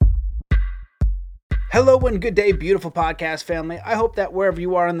Hello and good day, beautiful podcast family. I hope that wherever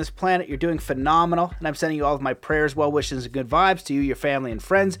you are on this planet, you're doing phenomenal. And I'm sending you all of my prayers, well wishes, and good vibes to you, your family, and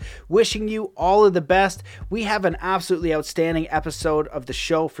friends. Wishing you all of the best. We have an absolutely outstanding episode of the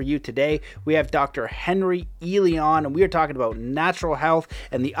show for you today. We have Dr. Henry Ealy on, and we are talking about natural health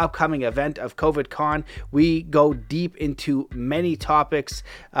and the upcoming event of COVID Con. We go deep into many topics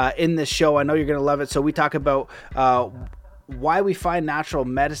in this show. I know you're going to love it. So we talk about why we find natural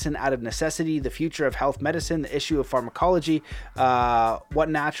medicine out of necessity, the future of health medicine, the issue of pharmacology, what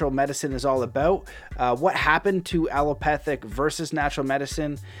natural medicine is all about, what happened to allopathic versus natural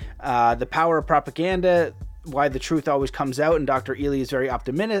medicine, the power of propaganda, why the truth always comes out, and Dr. Ealy is very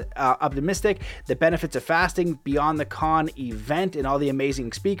optimistic, the benefits of fasting beyond the con event, and all the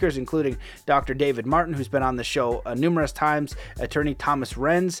amazing speakers, including Dr. David Martin, who's been on the show numerous times, attorney Thomas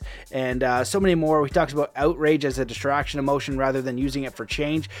Renz, and so many more. We talked about outrage as a distraction emotion rather than using it for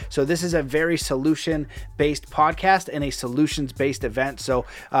change. So this is a very solution-based podcast and a solutions-based event. So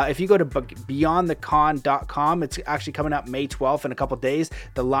if you go to beyondthecon.com, it's actually coming up May 12th in a couple days.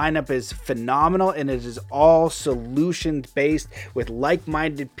 The lineup is phenomenal, and it is all solutions based with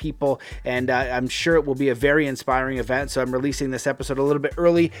like-minded people, and I'm sure it will be a very inspiring event. So I'm releasing this episode a little bit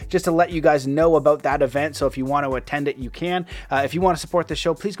early just to let you guys know about that event. So if you want to attend it, you can. If you want to support the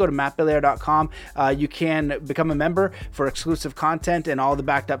show, please go to mattbelair.com. You can become a member for exclusive content and all the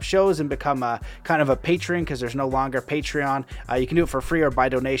backed up shows, and become a kind of a patron, because there's no longer Patreon. You can do it for free or by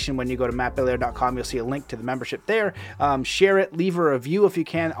donation. When you go to mattbelair.com, you'll see a link to the membership there. Share it, leave a review if you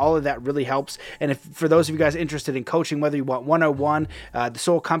can. All of that really helps. And if for those of you guys interested in coaching, whether you want 101, the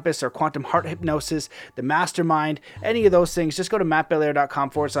Soul Compass, or quantum heart hypnosis, the mastermind, any of those things, just go to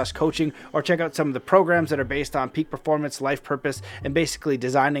mattbelair.com/coaching, or check out some of the programs that are based on peak performance, life purpose, and basically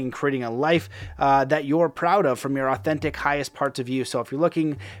designing and creating a life that you're proud of from your authentic highest parts of you. So if you're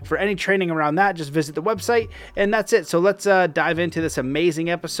looking for any training around that, just visit the website, and that's it. So let's dive into this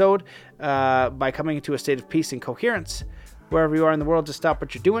amazing episode by coming into a state of peace and coherence. Wherever you are in the world, just stop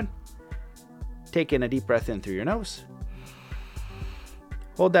what you're doing. Take in a deep breath in through your nose.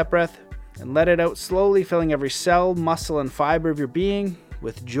 Hold that breath and let it out slowly, filling every cell, muscle, and fiber of your being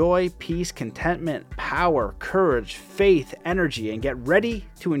with joy, peace, contentment, power, courage, faith, energy, and get ready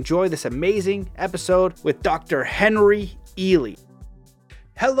to enjoy this amazing episode with Dr. Henry Ealy.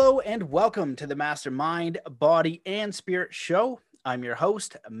 Hello and welcome to the Mastermind, Body, and Spirit Show. I'm your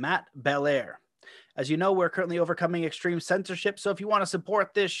host, Matt Belair. As you know, we're currently overcoming extreme censorship, so if you want to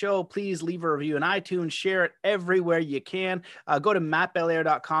support this show, please leave a review on iTunes, share it everywhere you can. Go to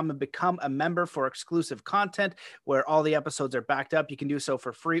mattbelair.com and become a member for exclusive content where all the episodes are backed up. You can do so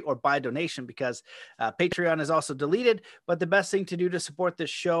for free or by donation, because Patreon is also deleted, but the best thing to do to support this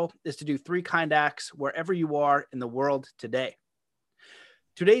show is to do 3 kind acts wherever you are in the world today.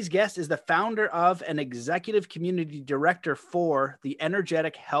 Today's guest is the founder of and executive community director for the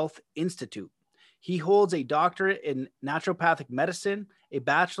Energetic Health Institute. He holds a doctorate in naturopathic medicine, a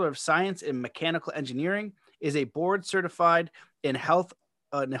Bachelor of Science in Mechanical Engineering, is a board certified in health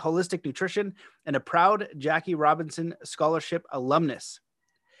and holistic nutrition, and a proud Jackie Robinson Scholarship alumnus.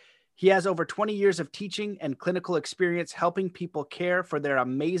 He has over 20 years of teaching and clinical experience helping people care for their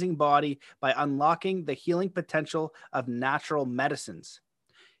amazing body by unlocking the healing potential of natural medicines.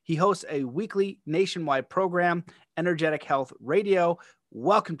 He hosts a weekly nationwide program, Energetic Health Radio.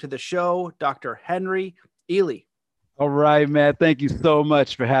 Welcome to the show, Dr. Henry Ealy. All right, Matt. Thank you so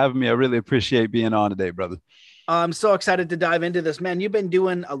much for having me. I really appreciate being on today, brother. I'm so excited to dive into this, man. You've been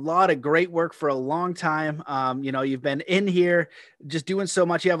doing a lot of great work for a long time. You've been in here just doing so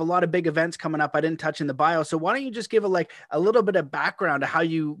much. You have a lot of big events coming up. I didn't touch in the bio. So why don't you just give a little bit of background to how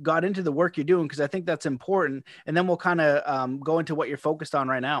you got into the work you're doing? Because I think that's important. And then we'll kind of go into what you're focused on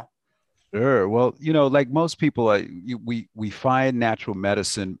right now. Sure. Well, like most people, we find natural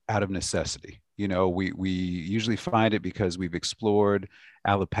medicine out of necessity. We usually find it because we've explored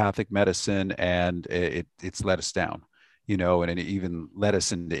allopathic medicine and it's let us down, and it even led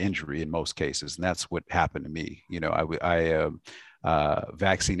us into injury in most cases. And that's what happened to me. I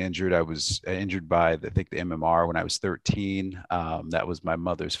vaccine injured. I was injured by, I think, the MMR when I was 13. That was my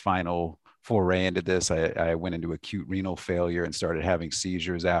mother's final foray into this. I went into acute renal failure and started having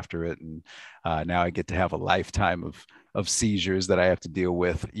seizures after it. And now I get to have a lifetime of seizures that I have to deal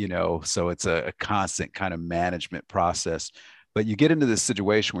with, so it's a constant kind of management process. But you get into this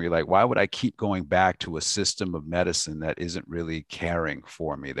situation where you're like, why would I keep going back to a system of medicine that isn't really caring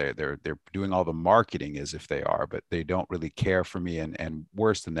for me? They're doing all the marketing as if they are, but they don't really care for me. And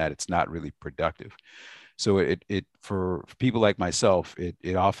worse than that, it's not really productive. So it for people like myself,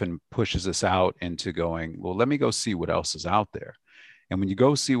 it often pushes us out into going, well, let me go see what else is out there. And when you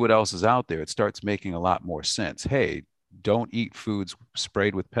go see what else is out there, it starts making a lot more sense. Hey, don't eat foods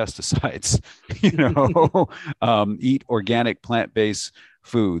sprayed with pesticides. Eat organic plant-based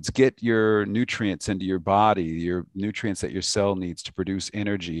foods. Get your nutrients into your body, your nutrients that your cell needs to produce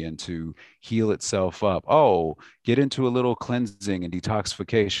energy and to heal itself up. Oh, get into a little cleansing and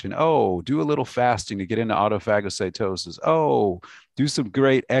detoxification. Oh, do a little fasting to get into autophagocytosis. Oh, do some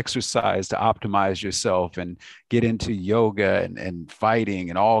great exercise to optimize yourself and get into yoga and fighting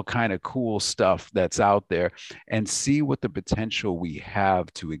and all kind of cool stuff that's out there, and see what the potential we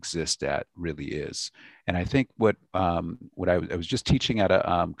have to exist at really is. And I think I was just teaching at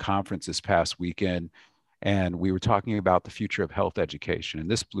a conference this past weekend, and we were talking about the future of health education, and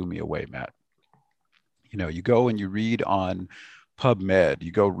this blew me away, Matt. You go and you read on PubMed,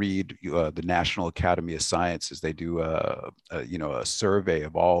 you go read the National Academy of Sciences. They do a survey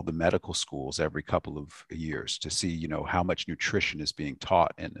of all the medical schools every couple of years to see how much nutrition is being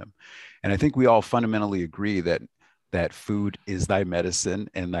taught in them. And I think we all fundamentally agree that food is thy medicine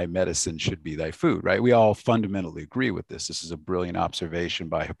and thy medicine should be thy food, right? We all fundamentally agree with this. This is a brilliant observation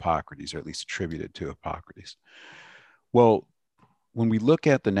by Hippocrates, or at least attributed to Hippocrates. Well, when we look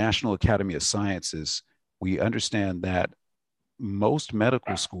at the National Academy of Sciences, we understand that most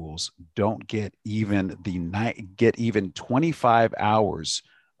medical schools don't get even 25 hours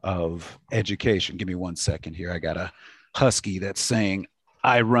of education. Give me 1 second here. I got a husky that's saying,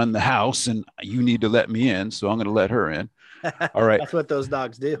 I run the house and you need to let me in. So I'm going to let her in. All right. That's what those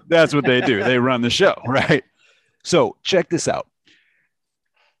dogs do. That's what they do. They run the show, right? So check this out.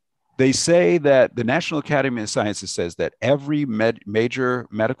 They say that the National Academy of Sciences says that every major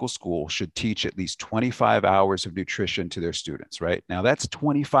medical school should teach at least 25 hours of nutrition to their students, right? Now that's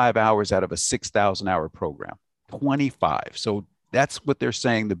 25 hours out of a 6,000 hour program, 25. So that's what they're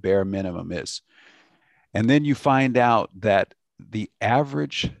saying the bare minimum is. And then you find out that the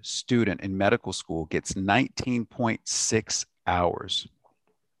average student in medical school gets 19.6 hours,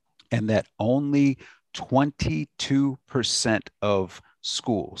 and that only 22% of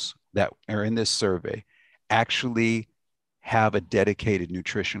schools that are in this survey actually have a dedicated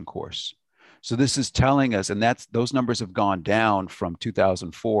nutrition course. So this is telling us, and those numbers have gone down from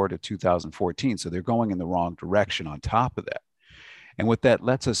 2004 to 2014. So they're going in the wrong direction on top of that. And what that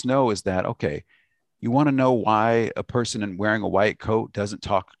lets us know is that, okay, you want to know why a person wearing a white coat doesn't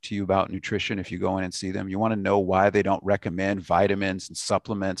talk to you about nutrition if you go in and see them. You want to know why they don't recommend vitamins and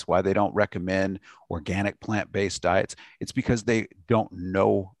supplements, why they don't recommend organic plant-based diets. It's because they don't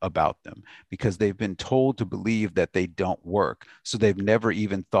know about them, because they've been told to believe that they don't work. So they've never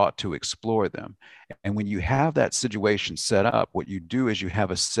even thought to explore them. And when you have that situation set up, what you do is you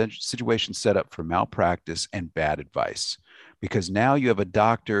have a situation set up for malpractice and bad advice. Because now you have a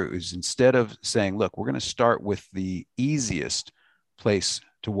doctor who's, instead of saying, look, we're going to start with the easiest place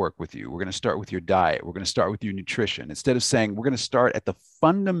to work with you. We're going to start with your diet. We're going to start with your nutrition. Instead of saying, we're going to start at the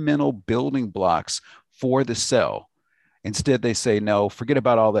fundamental building blocks for the cell. Instead, they say, no, forget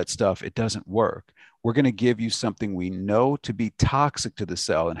about all that stuff. It doesn't work. We're going to give you something we know to be toxic to the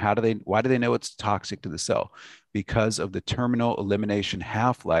cell. And why do they know it's toxic to the cell? Because of the terminal elimination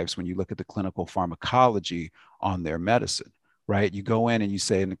half-lives when you look at the clinical pharmacology on their medicine. Right? You go in and you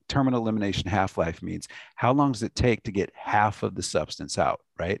say, and terminal elimination half-life means how long does it take to get half of the substance out,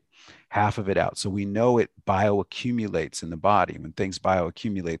 right? Half of it out. So we know it bioaccumulates in the body. When things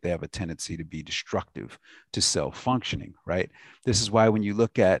bioaccumulate, they have a tendency to be destructive to cell functioning, right? This is why when you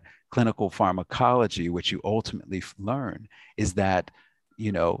look at clinical pharmacology, what you ultimately learn is that,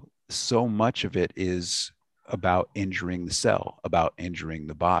 so much of it is about injuring the cell, about injuring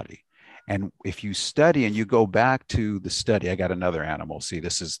the body. And if you study and you go back to the study, I got another animal. See,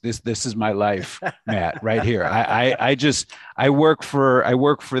 this is my life, Matt, right here. I work for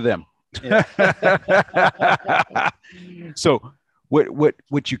them. Yeah. So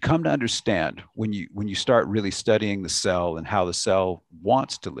what you come to understand when you start really studying the cell and how the cell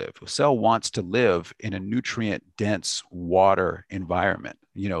wants to live. A cell wants to live in a nutrient dense water environment,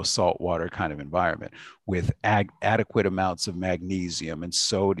 salt water kind of environment with adequate amounts of magnesium and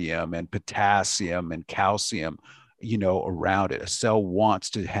sodium and potassium and calcium, around it. A cell wants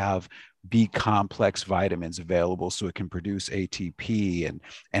to have B complex vitamins available so it can produce ATP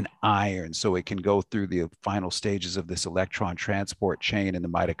and iron, so it can go through the final stages of this electron transport chain in the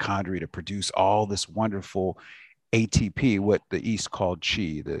mitochondria to produce all this wonderful ATP, what the East called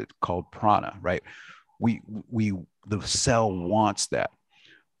chi, called prana, right? The cell wants that.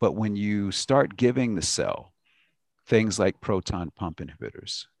 But when you start giving the cell things like proton pump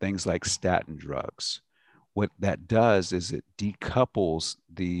inhibitors, things like statin drugs, what that does is it decouples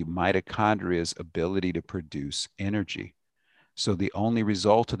the mitochondria's ability to produce energy. So the only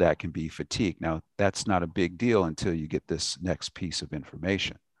result of that can be fatigue. Now, that's not a big deal until you get this next piece of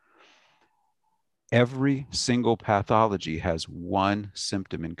information. Every single pathology has one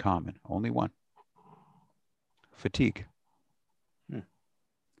symptom in common, only one: fatigue.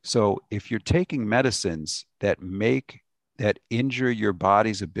 So if you're taking medicines that injure your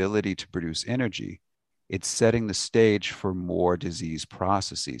body's ability to produce energy, it's setting the stage for more disease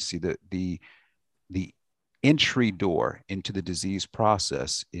processes. See, the entry door into the disease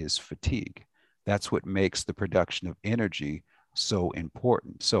process is fatigue. That's what makes the production of energy so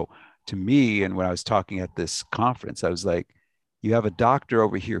important. So to me, and when I was talking at this conference, I was like, you have a doctor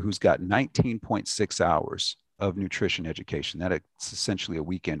over here who's got 19.6 hours of nutrition education. That's essentially a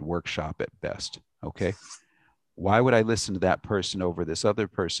weekend workshop at best. Okay. Why would I listen to that person over this other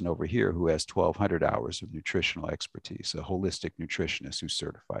person over here who has 1,200 hours of nutritional expertise, a holistic nutritionist who's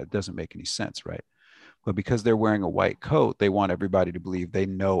certified? It doesn't make any sense, right? But because they're wearing a white coat, they want everybody to believe they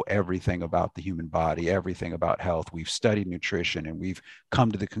know everything about the human body, everything about health. We've studied nutrition and we've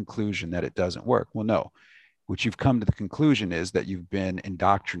come to the conclusion that it doesn't work. Well, no. What you've come to the conclusion is that you've been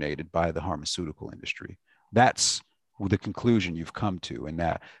indoctrinated by the pharmaceutical industry. That's the conclusion you've come to, and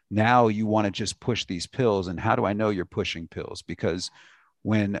that now you want to just push these pills. And how do I know you're pushing pills? Because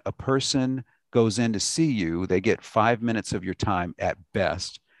when a person goes in to see you, they get 5 minutes of your time at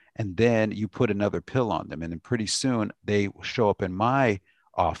best, and then you put another pill on them, and then pretty soon they show up in my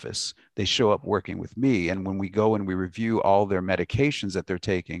office. They show up working with me, and when we go and we review all their medications that they're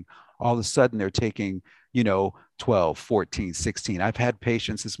taking, all of a sudden they're taking 12, 14, 16. I've had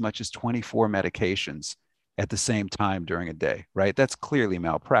patients as much as 24 medications at the same time during a day, right? That's clearly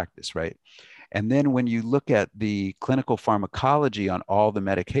malpractice, right? And then when you look at the clinical pharmacology on all the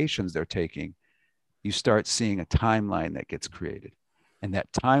medications they're taking, you start seeing a timeline that gets created. And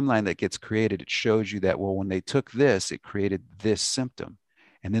that timeline that gets created, it shows you that, well, when they took this, it created this symptom.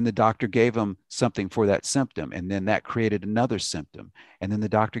 And then the doctor gave them something for that symptom. And then that created another symptom. And then the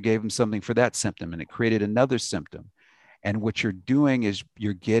doctor gave them something for that symptom, and it created another symptom. And what you're doing is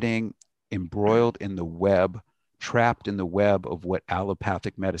you're getting embroiled in the web, trapped in the web of what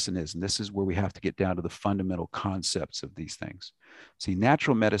allopathic medicine is. And this is where we have to get down to the fundamental concepts of these things. See,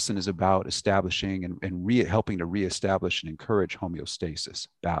 natural medicine is about establishing and helping to reestablish and encourage homeostasis,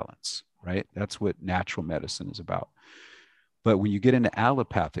 balance, right? That's what natural medicine is about. But when you get into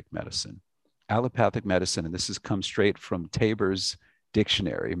allopathic medicine, and this has come straight from Tabor's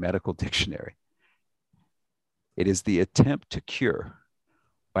dictionary, medical dictionary, it is the attempt to cure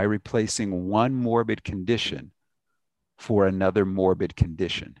by replacing one morbid condition for another morbid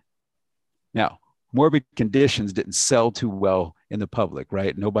condition. Now, morbid conditions didn't sell too well in the public,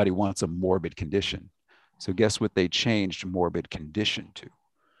 right? Nobody wants a morbid condition. So guess what they changed morbid condition to?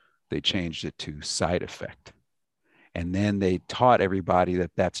 They changed it to side effect. And then they taught everybody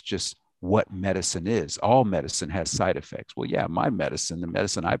that that's just what medicine is. All medicine has side effects. Well, yeah, my medicine, the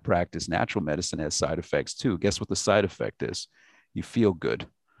medicine I practice, natural medicine, has side effects too. Guess what the side effect is? You feel good.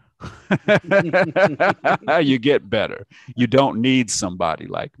 You get better. You don't need somebody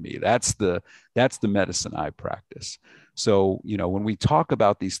like me. That's the medicine I practice. So, when we talk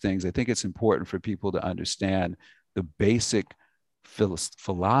about these things, I think it's important for people to understand the basic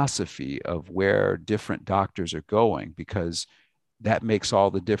philosophy of where different doctors are going, because that makes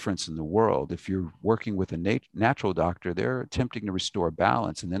all the difference in the world. If you're working with a natural doctor, they're attempting to restore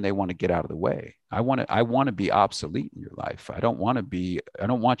balance, and then they want to get out of the way. I want to be obsolete in your life. I don't want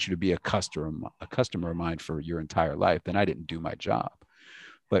you to be a customer of mine for your entire life. Then I didn't do my job.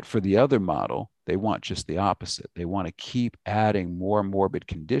 But for the other model, they want just the opposite. They want to keep adding more morbid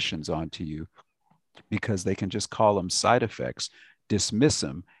conditions onto you because they can just call them side effects, dismiss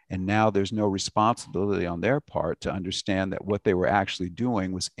them, and now there's no responsibility on their part to understand that what they were actually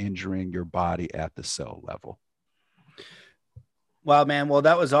doing was injuring your body at the cell level. Wow, man. Well,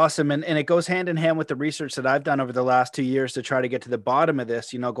 that was awesome. And it goes hand in hand with the research that I've done over the last 2 years to try to get to the bottom of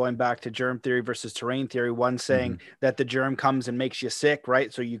this, going back to germ theory versus terrain theory. One saying that the germ comes and makes you sick,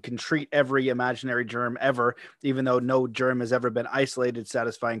 right? So you can treat every imaginary germ ever, even though no germ has ever been isolated,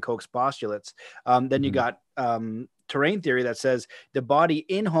 satisfying Koch's postulates. Then you got terrain theory that says the body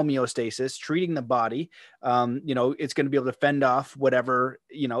in homeostasis, treating the body, it's going to be able to fend off whatever,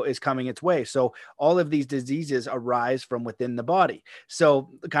 is coming its way. So all of these diseases arise from within the body.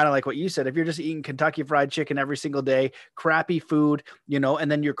 So kind of like what you said, if you're just eating Kentucky Fried Chicken every single day, crappy food,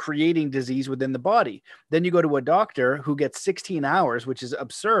 and then you're creating disease within the body. Then you go to a doctor who gets 16 hours, which is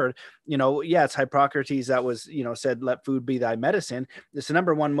absurd. It's Hippocrates that was, said, let food be thy medicine. It's the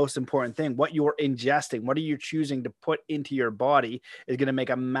number one most important thing. What you're ingesting, what are you choosing to put into your body is going to make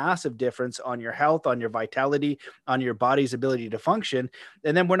a massive difference on your health, on your vitality, on your body's ability to function.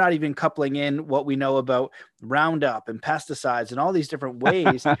 And then we're not even coupling in what we know about Roundup and pesticides and all these different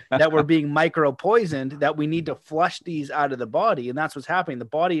ways that we're being micro poisoned, that we need to flush these out of the body. And that's what's happening. The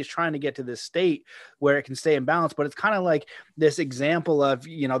body is trying to get to this state where it can stay in balance. But it's kind of like this example of,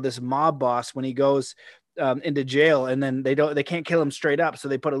 this mob boss when he goes into jail, and then they can't kill him straight up, so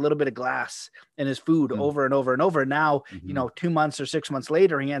they put a little bit of glass in his food over and over and over. Now 2 months or 6 months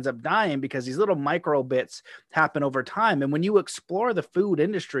later, he ends up dying because these little micro bits happen over time. And when you explore the food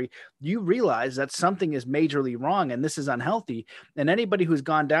industry, you realize that something is majorly wrong and this is unhealthy. And anybody who's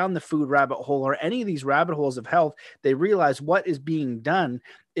gone down the food rabbit hole or any of these rabbit holes of health, they realize what is being done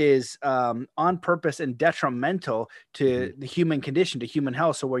is on purpose and detrimental to the human condition, to human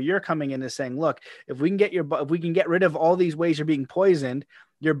health. So where you're coming in is saying, look, if we can get rid of all these ways you're being poisoned,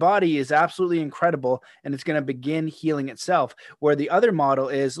 your body is absolutely incredible and it's going to begin healing itself. Where the other model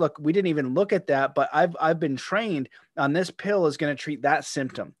is, look, we didn't even look at that, but I've been trained on this pill is going to treat that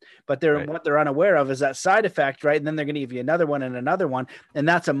symptom. But what they're unaware of is that side effect, right? And then they're going to give you another one and another one. And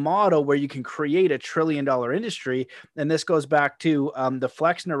that's a model where you can create $1 trillion industry. And this goes back to the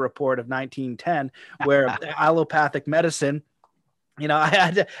Flexner report of 1910, where allopathic medicine, I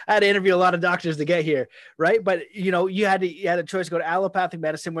had to interview a lot of doctors to get here, right? But you had a choice to go to allopathic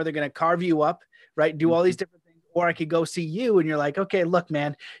medicine where they're going to carve you up, right? Do all these different things, or I could go see you, and you're like, okay, look,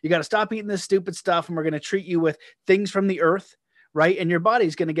 man, you got to stop eating this stupid stuff, and we're going to treat you with things from the earth, right? And your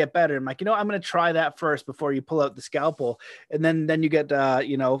body's going to get better. I'm like, I'm going to try that first before you pull out the scalpel, and then you get,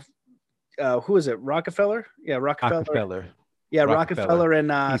 who is it? Rockefeller? Yeah, Rockefeller. Yeah, Rockefeller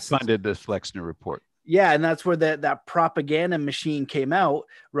and he funded the Flexner report. Yeah, and that's where that propaganda machine came out,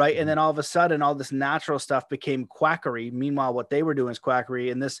 right? And then all of a sudden, all this natural stuff became quackery. Meanwhile, what they were doing is quackery,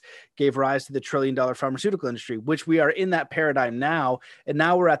 and this gave rise to the $1 trillion pharmaceutical industry, which we are in that paradigm now. And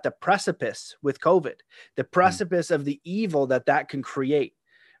now we're at the precipice with COVID, the precipice of the evil that can create.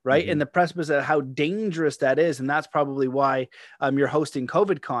 Right. And the precipice of how dangerous that is. And that's probably why you're hosting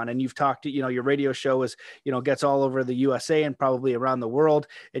COVID Con, and you've talked to, your radio show is, gets all over the USA and probably around the world,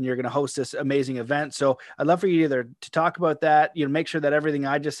 and you're going to host this amazing event. So I'd love for you either to talk about that, make sure that everything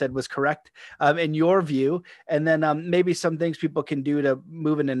I just said was correct in your view. And then maybe some things people can do to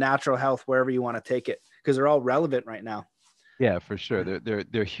move into natural health wherever you want to take it, because they're all relevant right now. Yeah, for sure.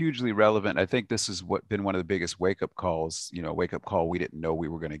 They're hugely relevant. I think this has been one of the biggest wake-up calls, wake-up call we didn't know we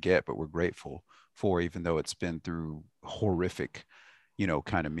were going to get, but we're grateful for, even though it's been through horrific,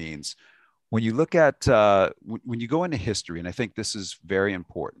 kind of means. When you look at, when you go into history, and I think this is very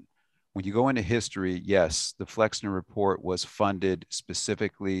important, when you go into history, yes, the Flexner report was funded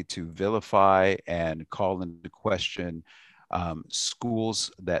specifically to vilify and call into question schools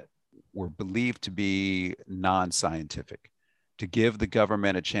that were believed to be non-scientific, to give the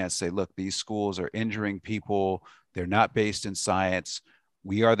government a chance to say, look, these schools are injuring people. They're not based in science.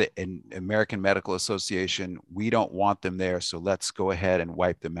 We are the American Medical Association. We don't want them there. So let's go ahead and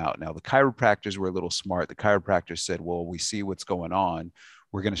wipe them out. Now, the chiropractors were a little smart. The chiropractors said, well, we see what's going on.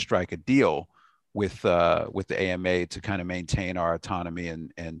 We're going to strike a deal with the AMA to kind of maintain our autonomy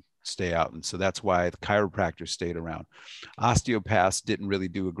and stay out. And so that's why the chiropractors stayed around. Osteopaths didn't really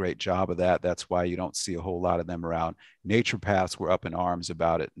do a great job of that. That's why you don't see a whole lot of them around. Naturopaths were up in arms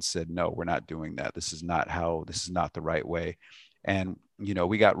about it and said, no, we're not doing that. This is not the right way. And,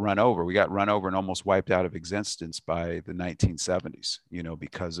 we got run over. We got run over and almost wiped out of existence by the 1970s,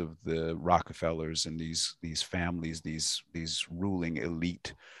 because of the Rockefellers and these families, these ruling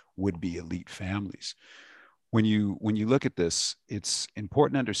elite, would-be elite families. When you look at this, it's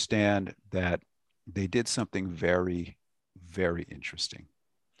important to understand that they did something very, very interesting.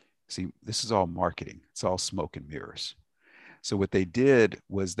 See, this is all marketing. It's all smoke and mirrors. So what they did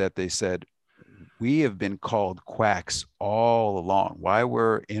was that they said, we have been called quacks all along. Why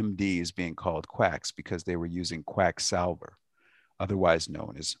were MDs being called quacks? Because they were using quacksalver, otherwise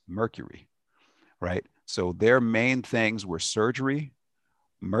known as mercury, right? So their main things were surgery,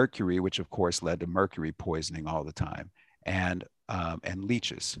 mercury, which of course led to mercury poisoning all the time, and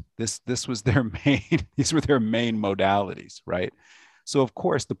leeches. This was their main. These were their main modalities, right? So of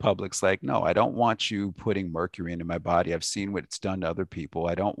course the public's like, no, I don't want you putting mercury into my body. I've seen what it's done to other people.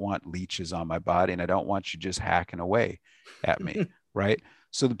 I don't want leeches on my body, and I don't want you just hacking away at me, right?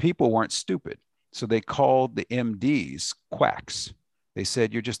 So the people weren't stupid. So they called the MDs quacks. They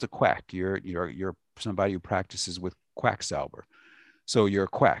said, you're just a quack. You're somebody who practices with quacksalver. So you're a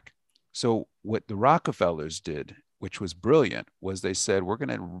quack. So what the Rockefellers did, which was brilliant, was they said, we're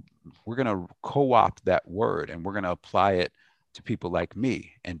going to co-opt that word, and we're going to apply it to people like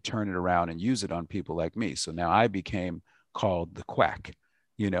me and turn it around and use it on people like me. So now I became called the quack,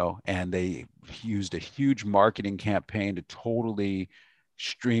 and they used a huge marketing campaign to totally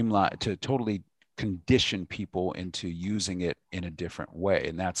streamline, to totally condition people into using it in a different way.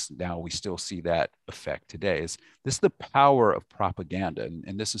 And that's now we still see that effect today. Is this the power of propaganda?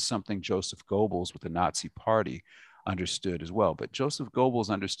 And this is something Joseph Goebbels with the Nazi Party understood as well. But Joseph Goebbels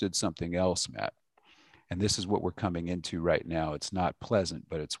understood something else, Matt. And this is what we're coming into right now. It's not pleasant,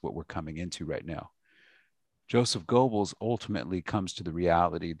 but it's what we're coming into right now. Joseph Goebbels ultimately comes to the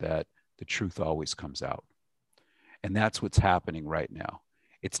reality that the truth always comes out. And that's what's happening right now.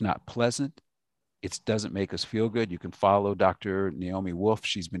 It's not pleasant. It doesn't make us feel good. You can follow Dr. Naomi Wolf.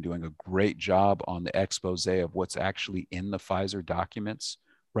 She's been doing a great job on the expose of what's actually in the Pfizer documents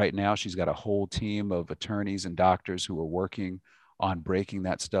right now. She's got a whole team of attorneys and doctors who are working on breaking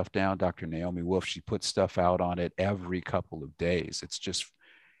that stuff down. Dr. Naomi Wolf, she puts stuff out on it every couple of days.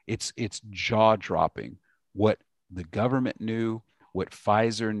 It's jaw dropping what the government knew, what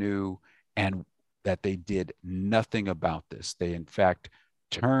Pfizer knew, and that they did nothing about this. They, in fact,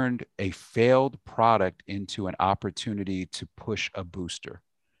 turned a failed product into an opportunity to push a booster.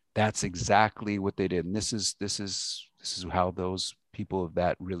 That's exactly what they did. And this is how those people of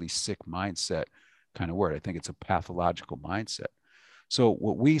that really sick mindset kind of work. I think it's a pathological mindset. So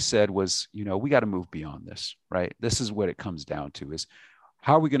what we said was, we got to move beyond this, right? This is what it comes down to: is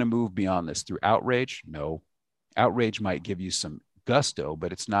how are we going to move beyond this? Through outrage? No. Outrage might give you some gusto,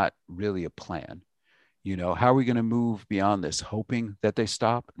 but it's not really a plan. How are we going to move beyond this? Hoping that they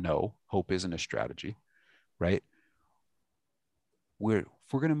stop? No, hope isn't a strategy, right? If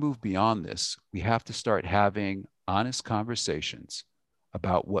we're going to move beyond this, we have to start having honest conversations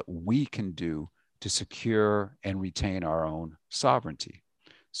about what we can do to secure and retain our own sovereignty.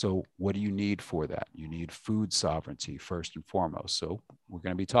 So what do you need for that? You need food sovereignty first and foremost. So we're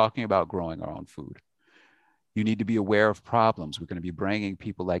going to be talking about growing our own food. You need to be aware of problems. We're going to be bringing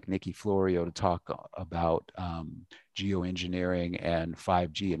people like Nikki Florio to talk about geoengineering and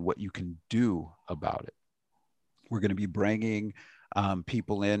 5G and what you can do about it. We're going to be bringing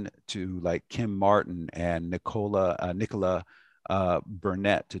people in to like Kim Martin and Nicola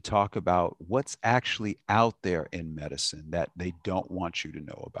Burnett to talk about what's actually out there in medicine that they don't want you to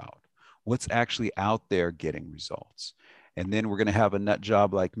know about. What's actually out there getting results. And then we're going to have a nut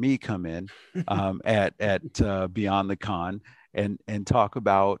job like me come in at Beyond the Con and talk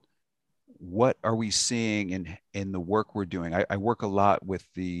about what are we seeing in the work we're doing. I work a lot with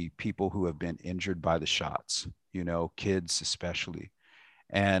the people who have been injured by the shots, kids especially.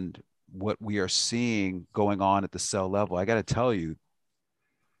 And what we are seeing going on at the cell level, I got to tell you,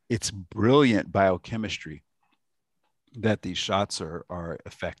 it's brilliant biochemistry that these shots are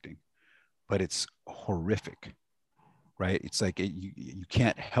affecting, but it's horrific. Right? It's like you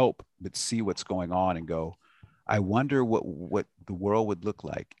can't help but see what's going on and go, I wonder what the world would look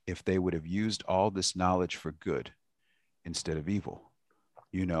like if they would have used all this knowledge for good instead of evil,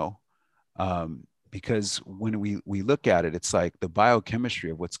 because when we look at it, it's like the biochemistry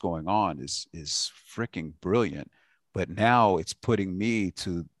of what's going on is freaking brilliant. But now it's putting me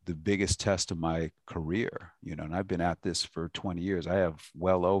to the biggest test of my career, and I've been at this for 20 years. I have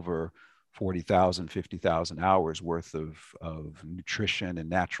well over 40,000, 50,000 hours worth of nutrition and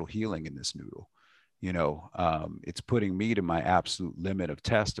natural healing in this noodle. It's putting me to my absolute limit of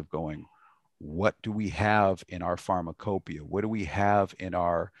test of going, what do we have in our pharmacopoeia? What do we have in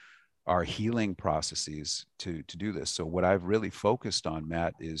our healing processes to do this? So what I've really focused on,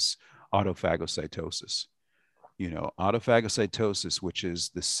 Matt, is autophagocytosis. Autophagocytosis, which is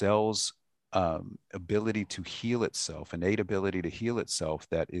the cell's ability to heal itself, innate ability to heal itself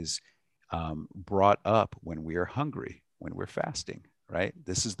that is brought up when we are hungry, when we're fasting, right?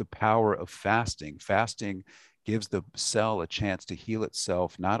 This is the power of fasting. Fasting gives the cell a chance to heal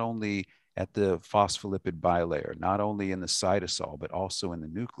itself, not only at the phospholipid bilayer, not only in the cytosol, but also in the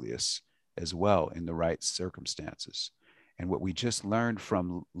nucleus as well in the right circumstances. And what we just learned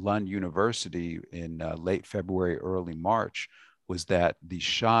from Lund University in late February, early March, was that the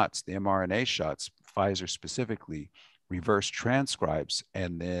shots, the mRNA shots, Pfizer specifically, reverse transcribes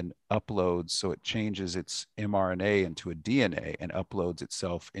and then uploads. So it changes its mRNA into a DNA and uploads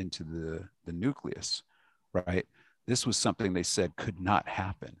itself into the nucleus, right? This was something they said could not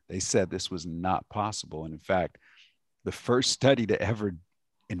happen. They said this was not possible. And in fact, the first study to ever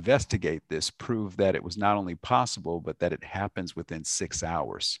investigate this proved that it was not only possible, but that it happens within 6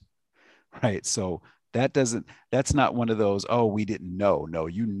 hours, right? So that's not one of those, oh, we didn't know. No,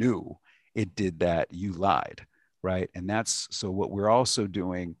 you knew it did that. You lied. Right. And so what we're also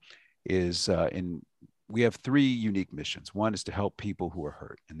doing is we have three unique missions. One is to help people who are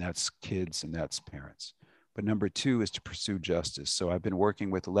hurt, and that's kids and that's parents. But number two is to pursue justice. So I've been working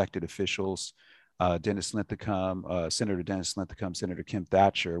with elected officials, Dennis Linthicum, Senator Dennis Linthicum, Senator Kim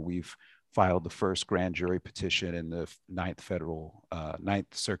Thatcher. We've filed the first grand jury petition in the Ninth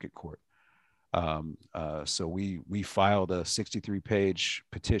Circuit Court. So we filed a 63-page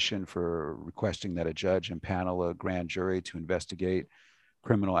petition for requesting that a judge impanel a grand jury to investigate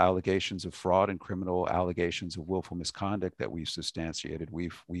criminal allegations of fraud and criminal allegations of willful misconduct that we've substantiated.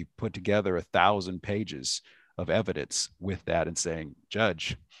 We've put together 1,000 pages of evidence with that and saying,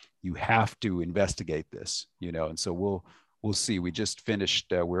 Judge, you have to investigate this, and so we'll see. We just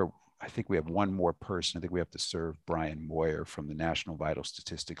finished, I think we have one more person. I think we have to serve Brian Moyer from the National Vital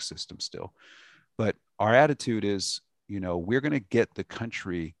Statistics System still. But our attitude is, we're going to get the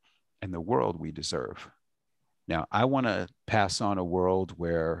country and the world we deserve. Now, I want to pass on a world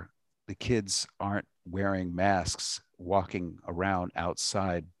where the kids aren't wearing masks, walking around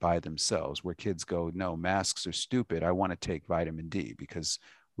outside by themselves, where kids go, no, masks are stupid. I want to take vitamin D, because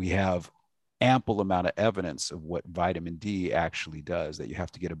we have ample amount of evidence of what vitamin D actually does, that you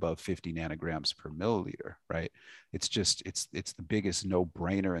have to get above 50 nanograms per milliliter, right? It's the biggest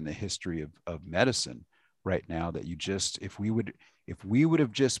no-brainer in the history of medicine right now, that if we would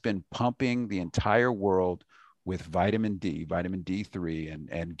have just been pumping the entire world with vitamin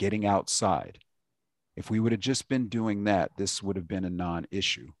D3 and getting outside, if we would have just been doing that, this would have been a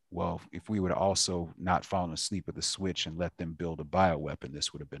non-issue. Well, if we would have also not fallen asleep at the switch and let them build a bioweapon,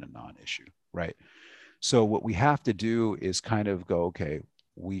 this would have been a non-issue, right? So what we have to do is kind of go, okay,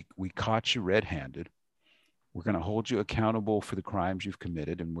 we caught you red-handed. We're going to hold you accountable for the crimes you've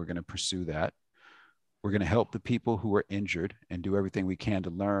committed, and we're going to pursue that. We're going to help the people who are injured and do everything we can to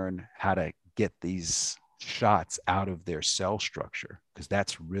learn how to get these shots out of their cell structure, because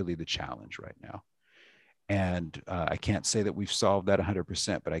that's really the challenge right now. And I can't say that we've solved that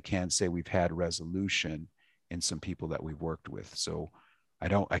 100%, but I can say we've had resolution in some people that we've worked with. So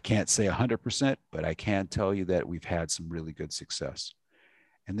I can't say 100%, but I can tell you that we've had some really good success.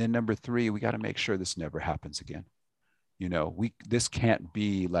 And then number three, we got to make sure this never happens again. This can't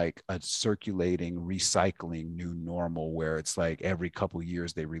be like a circulating, recycling new normal where it's like every couple of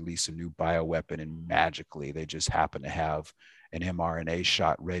years they release a new bioweapon and magically they just happen to have an mRNA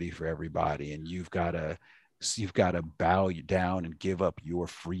shot ready for everybody, and you've got to bow down and give up your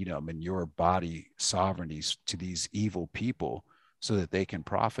freedom and your body sovereignties to these evil people so that they can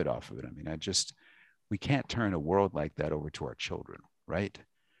profit off of it. I mean, we can't turn a world like that over to our children, right?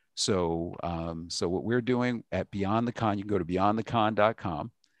 So what we're doing at Beyond the Con, you can go to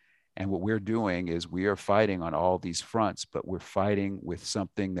beyondthecon.com. And what we're doing is we are fighting on all these fronts, but we're fighting with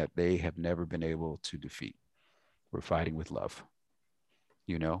something that they have never been able to defeat. We're fighting with love.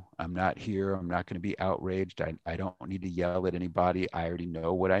 I'm not here. I'm not going to be outraged. I don't need to yell at anybody. I already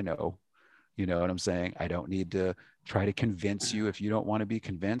know what I know. You know what I'm saying? I don't need to try to convince you. If you don't want to be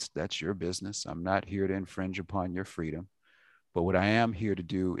convinced, that's your business. I'm not here to infringe upon your freedom. But what I am here to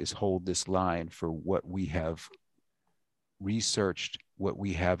do is hold this line for what we have researched, what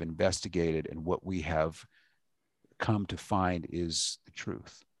we have investigated, and what we have come to find is the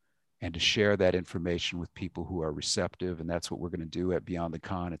truth, and to share that information with people who are receptive. And that's what we're going to do at Beyond the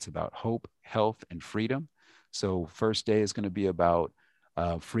Con. It's about hope, health, and freedom. So first day is going to be about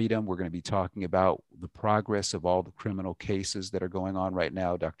freedom. We're going to be talking about the progress of all the criminal cases that are going on right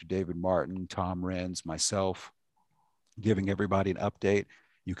now. Dr. David Martin, Tom Renz, myself, giving everybody an update.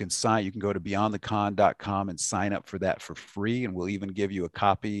 You can go to beyondthecon.com and sign up for that for free. And we'll even give you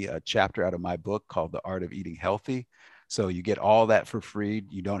a chapter out of my book called The Art of Eating Healthy. So you get all that for free.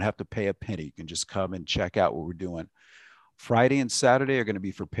 You don't have to pay a penny. You can just come and check out what we're doing. Friday and Saturday are going to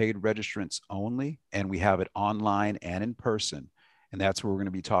be for paid registrants only. And we have it online and in person. And that's where we're going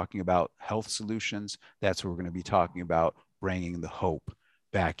to be talking about health solutions. That's where we're going to be talking about bringing the hope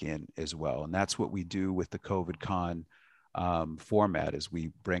back in as well. And that's what we do with the COVID Con format, is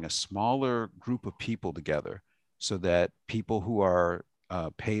we bring a smaller group of people together so that people who are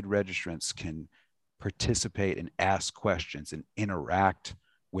paid registrants can participate and ask questions and interact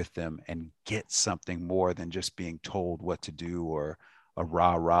with them and get something more than just being told what to do or a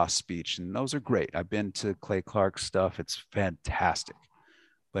rah-rah speech. And those are great. I've been to Clay Clark's stuff. It's fantastic.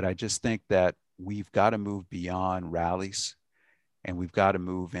 But I just think that we've got to move beyond rallies, and we've got to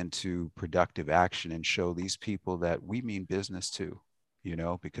move into productive action and show these people that we mean business too,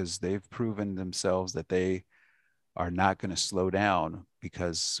 because they've proven themselves that they are not going to slow down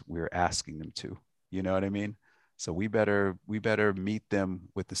because we're asking them to. You know what I mean? So we better meet them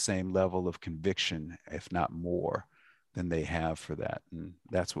with the same level of conviction, if not more, than they have for that. And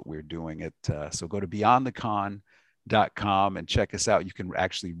that's what we're doing. So go to beyondthecon.com and check us out. You can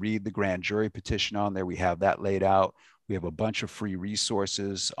actually read the grand jury petition on there. We have that laid out. We have a bunch of free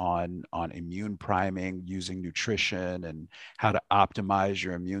resources on immune priming using nutrition and how to optimize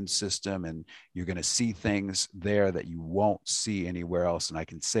your immune system. And you're going to see things there that you won't see anywhere else. And I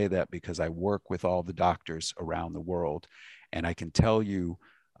can say that because I work with all the doctors around the world. And I can tell you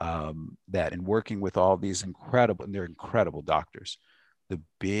that in working with all these incredible, and they're incredible doctors, the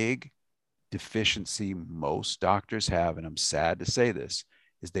big deficiency most doctors have, and I'm sad to say this,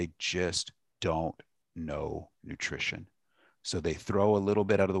 is they just don't know nutrition. So they throw a little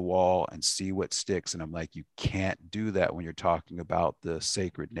bit out of the wall and see what sticks. And I'm like, you can't do that when you're talking about the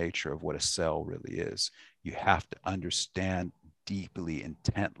sacred nature of what a cell really is. You have to understand deeply,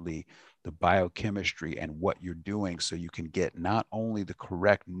 intently the biochemistry and what you're doing so you can get not only the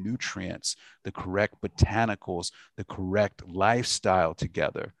correct nutrients, the correct botanicals, the correct lifestyle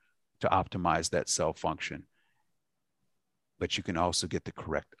together to optimize that cell function, but you can also get the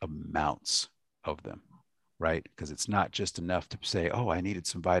correct amounts of them, right? Because it's not just enough to say, oh, I needed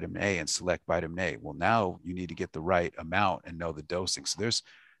some vitamin A and select vitamin A. Well, now you need to get the right amount and know the dosing. So this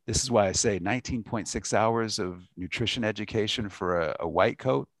is why I say 19.6 hours of nutrition education for a white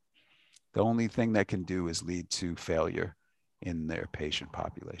coat. The only thing that can do is lead to failure in their patient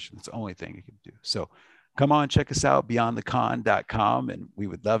population. It's the only thing it can do. So come on, check us out, beyondthecon.com, and we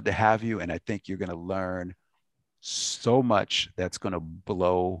would love to have you. And I think you're going to learn so much that's going to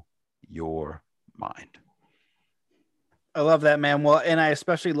blow your mind. I love that, man. Well, and I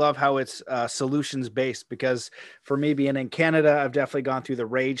especially love how it's solutions based, because for me being in Canada, I've definitely gone through the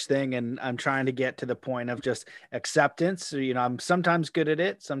rage thing, and I'm trying to get to the point of just acceptance. So, I'm sometimes good at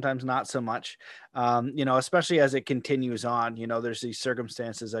it, sometimes not so much, especially as it continues on. There's these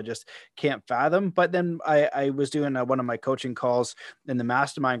circumstances I just can't fathom. But then I was doing one of my coaching calls in the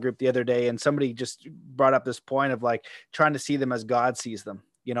mastermind group the other day, and somebody just brought up this point of like trying to see them as God sees them.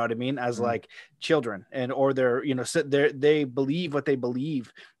 You know what I mean? As like children, or they're, they believe what they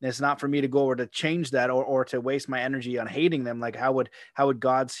believe. And it's not for me to go over to change that, or to waste my energy on hating them. Like how would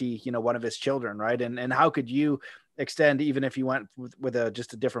God see, one of his children, right? And how could you extend, even if you went with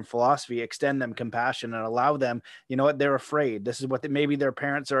just a different philosophy, extend them compassion and allow them, what they're afraid. This is what maybe their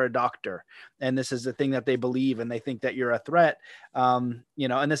parents are a doctor, and this is the thing that they believe, and they think that you're a threat. And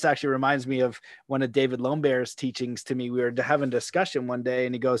this actually reminds me of one of David Lombear's teachings to me. We were having a discussion one day,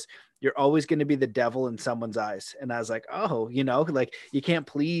 and he goes, you're always going to be the devil in someone's eyes. And I was like, oh, like you can't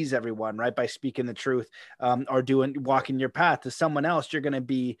please everyone, right? By speaking the truth, or walking your path to someone else, you're going to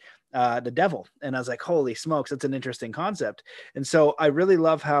be the devil. And I was like, holy smokes, that's an interesting concept. And so I really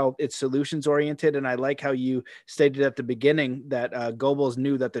love how it's solutions oriented. And I like how you stated at the beginning that Goebbels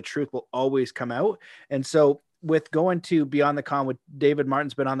knew that the truth will always come out. And so with going to Beyond the Con with David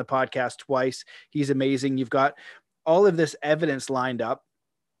Martin's been on the podcast twice. He's amazing. You've got all of this evidence lined up.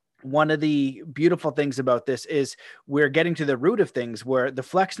 One of the beautiful things about this is we're getting to the root of things, where the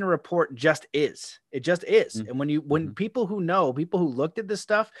Flexner report just is. It just is. Mm-hmm. And when people who looked at this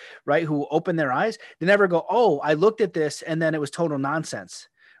stuff, right, who open their eyes, they never go, oh, I looked at this and then it was total nonsense.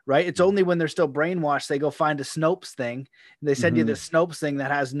 Right. It's only when they're still brainwashed, they go find a Snopes thing. And they send you the Snopes thing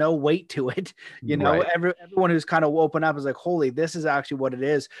that has no weight to it. Right. Everyone who's kind of open up is like, holy, this is actually what it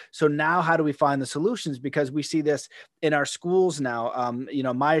is. So now how do we find the solutions? Because we see this in our schools now.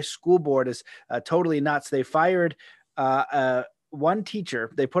 My school board is totally nuts. They fired one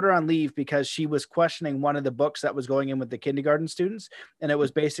teacher. They put her on leave because she was questioning one of the books that was going in with the kindergarten students. And it was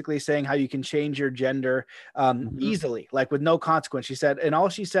basically saying how you can change your gender easily, like with no consequence. She said, and all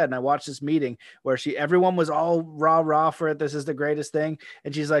she said, and I watched this meeting where everyone was all rah for it. This is the greatest thing.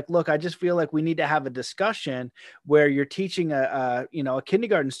 And she's like, look, I just feel like we need to have a discussion where you're teaching a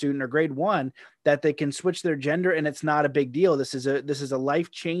kindergarten student or grade 1 that they can switch their gender, and it's not a big deal. This is a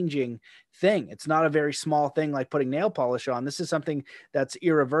life-changing thing. It's not a very small thing like putting nail polish on. This is something that's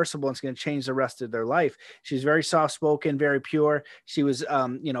irreversible, and it's going to change the rest of their life. She's very soft-spoken, very pure. She was,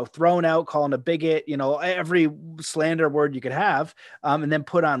 thrown out, calling a bigot, every slander word you could have, and then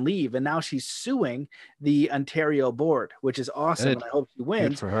put on leave. And now she's suing the Ontario board, which is awesome. And I hope she wins.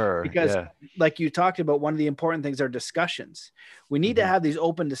 Good for her. Because like you talked about, one of the important things are discussions. We need to have these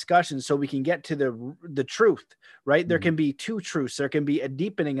open discussions so we can get to the truth, right? There can be two truths. There can be a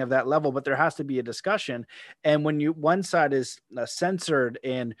deepening of that level, but there has to be a discussion. And when one side is censored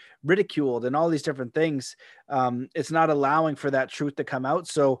and ridiculed and all these different things, it's not allowing for that truth to come out.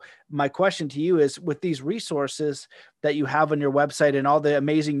 So my question to you is, with these resources that you have on your website and all the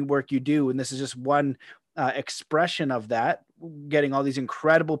amazing work you do, and this is just one expression of that, getting all these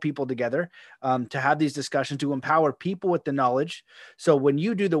incredible people together to have these discussions, to empower people with the knowledge. So when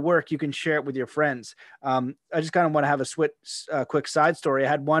you do the work, you can share it with your friends. I just kind of want to have a quick side story. I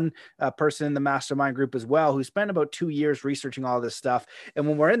had one person in the mastermind group as well who spent about 2 years researching all this stuff. And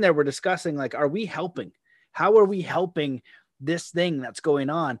when we're in there, we're discussing, like, are we helping? How are we helping this thing that's going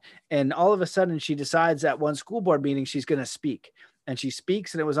on? And all of a sudden she decides at one school board meeting she's going to speak, and she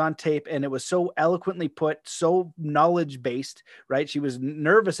speaks, and it was on tape, and it was so eloquently put, so knowledge based, right? She was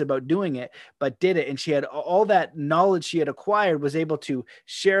nervous about doing it, but did it. And she had all that knowledge she had acquired, was able to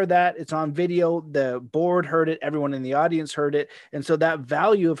share that. It's on video. The board heard it. Everyone in the audience heard it. And so that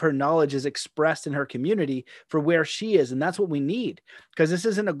value of her knowledge is expressed in her community for where she is. And that's what we need, because this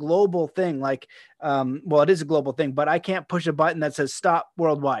isn't a global thing. Like, well, it is a global thing, but I can't push a button that says stop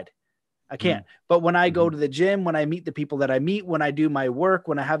worldwide. I can't. But when I go to the gym, when I meet the people that I meet, when I do my work,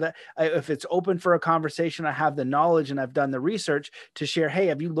 when I have that, if it's open for a conversation, I have the knowledge and I've done the research to share, hey,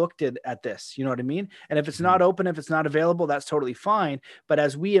 have you looked at this? You know what I mean? And if it's not open, if it's not available, that's totally fine. But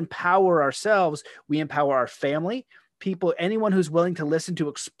as we empower ourselves, we empower our family, people, anyone who's willing to listen, to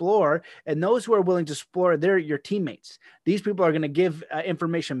explore, and those who are willing to explore, they're your teammates. These people are going to give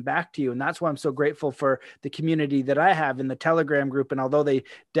information back to you. And that's why I'm so grateful for the community that I have in the Telegram group. And although they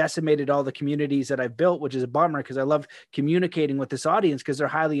decimated all the communities that I've built, which is a bummer, because I love communicating with this audience because they're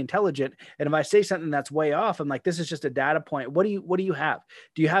highly intelligent. And if I say something that's way off, I'm like, this is just a data point. What do you have?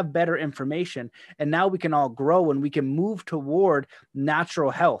 Do you have better information? And now we can all grow and we can move toward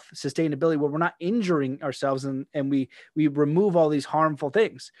natural health, sustainability, where we're not injuring ourselves, and we remove all these harmful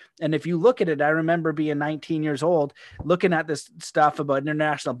things. And if you look at it, I remember being 19 years old, looking at this stuff about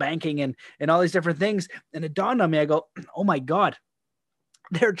international banking and all these different things. And it dawned on me, I go, oh my God,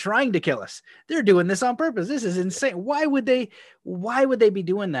 they're trying to kill us. They're doing this on purpose. This is insane. Why would they be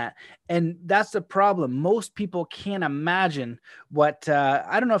doing that? And that's the problem. Most people can't imagine what,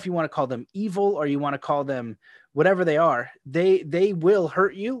 I don't know if you want to call them evil or you want to call them whatever they are. They will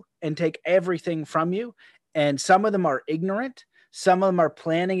hurt you and take everything from you. And some of them are ignorant. Some of them are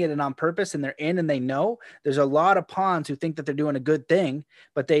planning it and on purpose, and they're in and they know. There's a lot of pawns who think that they're doing a good thing,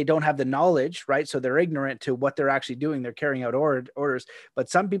 but they don't have the knowledge, right? So they're ignorant to what they're actually doing. They're carrying out orders, but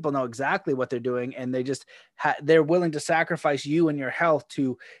some people know exactly what they're doing, and they just they're willing to sacrifice you and your health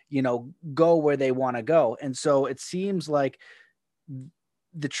to, go where they want to go. And so it seems like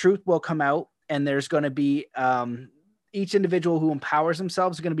the truth will come out, and there's going to be each individual who empowers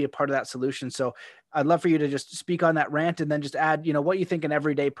themselves is going to be a part of that solution. So I'd love for you to just speak on that rant and then just add, what you think an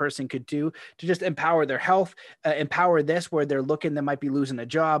everyday person could do to just empower their health, empower this where they're looking, that might be losing a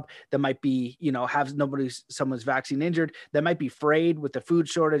job, that might be, have someone's vaccine injured, that might be frayed with the food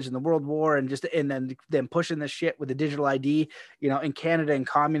shortage and the world war, and then pushing this shit with the digital ID, in Canada, and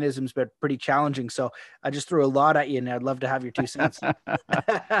communism's been pretty challenging. So I just threw a lot at you, and I'd love to have your 2 cents.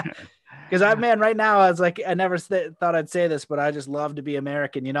 Because right now, I was like, I never thought I'd say this, but I just love to be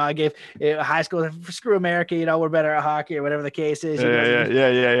American. I gave high school, screw America, we're better at hockey or whatever the case is.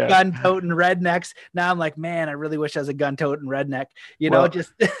 Yeah. Gun-toting rednecks. Now I'm like, man, I really wish I was a gun-toting redneck.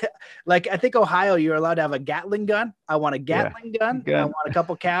 Just like, I think Ohio, you're allowed to have a Gatling gun. I want a Gatling gun. I want a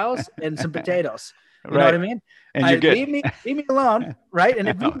couple cows and some potatoes. You know what I mean? And leave me alone, right? And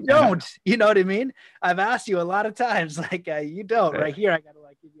if you don't, you know what I mean? I've asked you a lot of times, like, you don't. Right here, I got to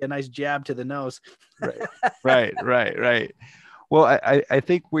give you a nice jab to the nose. Right. Well, I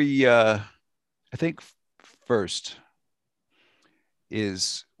think I think first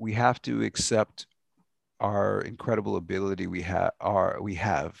is we have to accept our incredible ability we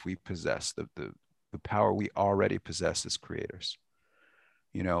possess the power we already possess as creators.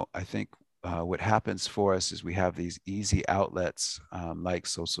 I think what happens for us is we have these easy outlets like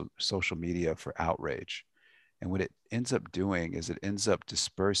social media for outrage. And what it ends up doing is it ends up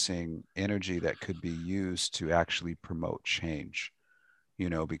dispersing energy that could be used to actually promote change,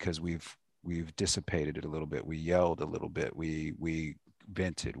 because we've dissipated it a little bit. We yelled a little bit. We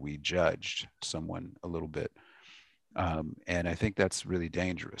vented. We judged someone a little bit. And I think that's really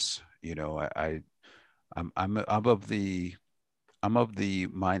dangerous. I'm of the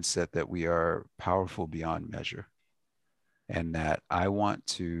mindset that we are powerful beyond measure, and that I want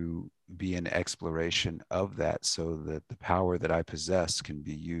to be an exploration of that, so that the power that I possess can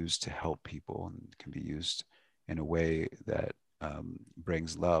be used to help people and can be used in a way that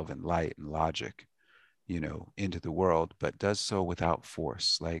brings love and light and logic, into the world, but does so without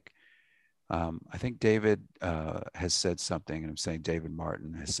force. Like, I think David has said something, and I'm saying David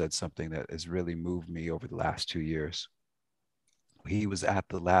Martin has said something that has really moved me over the last 2 years. He was at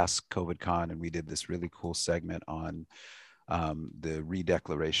the last COVID Con, and we did this really cool segment on the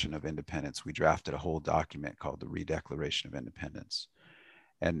Redeclaration of Independence. We drafted a whole document called the Redeclaration of Independence.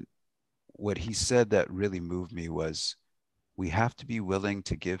 And what he said that really moved me was we have to be willing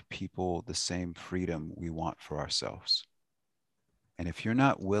to give people the same freedom we want for ourselves. And if you're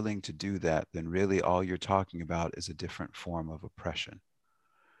not willing to do that, then really all you're talking about is a different form of oppression.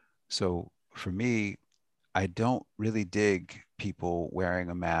 So for me, I don't really dig people wearing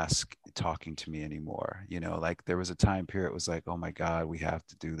a mask talking to me anymore. You know, like there was a time period, it was like, oh my God, we have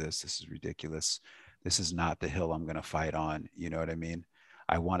to do this. This is ridiculous. This is not the hill I'm going to fight on. You know what I mean?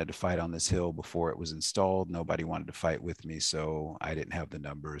 I wanted to fight on this hill before it was installed. Nobody wanted to fight with me. So I didn't have the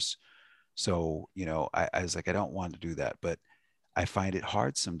numbers. So, you know, I was like, I don't want to do that. But I find it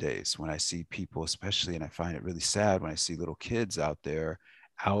hard some days when I see people, especially, and I find it really sad when I see little kids out there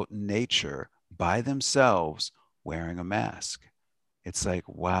out in nature by themselves wearing a mask. It's like,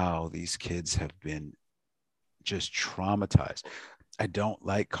 wow, these kids have been just traumatized. I don't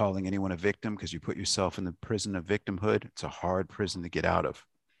like calling anyone a victim because you put yourself in the prison of victimhood. It's a hard prison to get out of,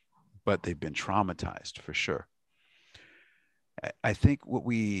 but they've been traumatized for sure. I think what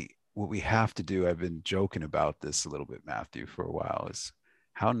we have to do, I've been joking about this a little bit, Matthew, for a while, is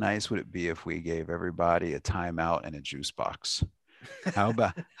how nice would it be if we gave everybody a timeout and a juice box?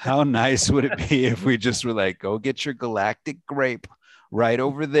 How nice would it be if we just were like, go get your galactic grape right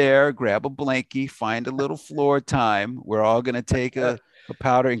over there, grab a blankie, find a little floor time. We're all gonna take a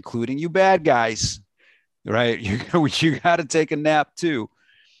powder, including you bad guys, right? You got to take a nap too.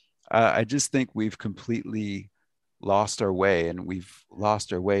 I just think we've completely lost our way, and we've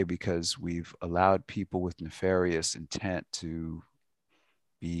lost our way because we've allowed people with nefarious intent to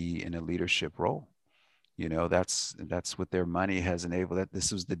be in a leadership role. You know, that's what their money has enabled. That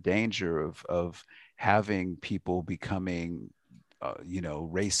this was the danger of having people becoming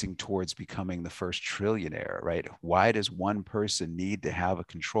racing towards becoming the first trillionaire, right? Why does one person need to have a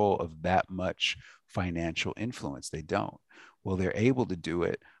control of that much financial influence? They don't. Well, they're able to do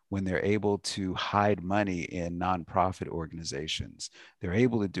it when they're able to hide money in nonprofit organizations. They're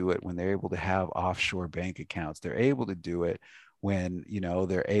able to do it when they're able to have offshore bank accounts. They're able to do it when, you know,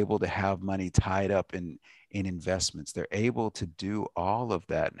 they're able to have money tied up in investments. They're able to do all of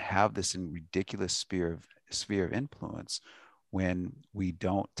that and have this in ridiculous sphere of influence when we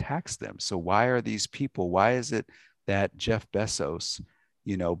don't tax them. So why are these people, why is it that Jeff Bezos,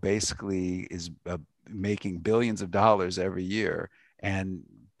 you know, basically is making billions of dollars every year and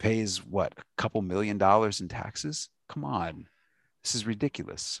pays what, a couple $1 million in taxes? Come on. This is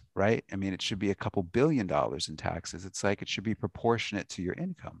ridiculous, right? I mean, it should be a couple $1 billion in taxes. It's like it should be proportionate to your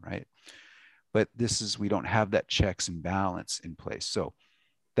income, right? But we don't have that checks and balance in place. So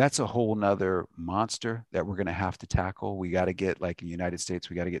that's a whole nother monster that we're going to have to tackle. We got to get, like in the United States,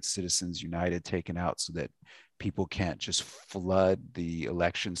 we got to get Citizens United taken out so that people can't just flood the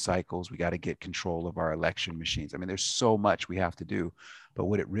election cycles. We got to get control of our election machines. I mean, there's so much we have to do, but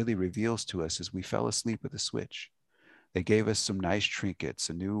what it really reveals to us is we fell asleep at the switch. They gave us some nice trinkets,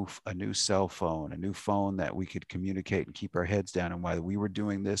 a new cell phone, a new phone that we could communicate and keep our heads down. And while we were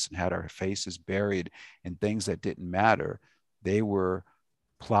doing this and had our faces buried in things that didn't matter, they were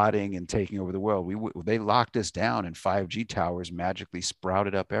plotting and taking over the world. They locked us down, and 5G towers magically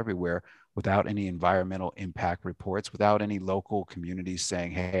sprouted up everywhere without any environmental impact reports, without any local communities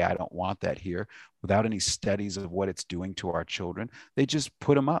saying, hey, I don't want that here, without any studies of what it's doing to our children. They just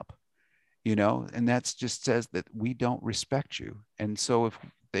put them up, you know, and that's just says that we don't respect you. And so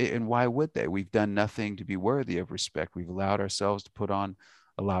and why would they? We've done nothing to be worthy of respect. We've allowed ourselves to put on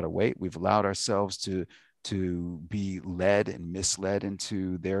a lot of weight. We've allowed ourselves to be led and misled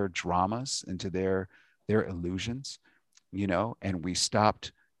into their dramas, into their illusions, you know, and we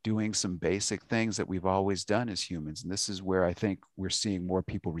stopped doing some basic things that we've always done as humans. And this is where I think we're seeing more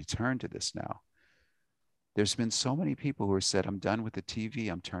people return to this now. There's been so many people who have said, I'm done with the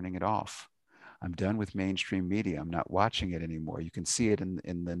TV, I'm turning it off. I'm done with mainstream media. I'm not watching it anymore. You can see it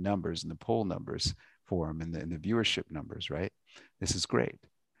in the numbers, in the poll numbers for them, in the viewership numbers, right? This is great.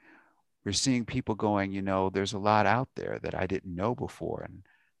 We're seeing people going, you know, there's a lot out there that I didn't know before. And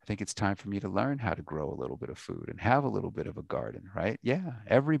I think it's time for me to learn how to grow a little bit of food and have a little bit of a garden, right? Yeah,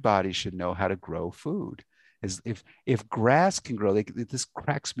 everybody should know how to grow food. As if grass can grow, this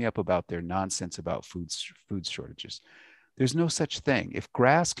cracks me up about their nonsense about food shortages. There's no such thing. If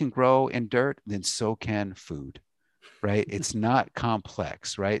grass can grow in dirt, then so can food, right? It's not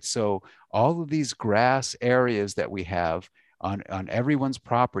complex, right? So all of these grass areas that we have on everyone's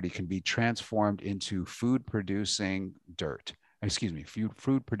property can be transformed into food producing dirt, excuse me,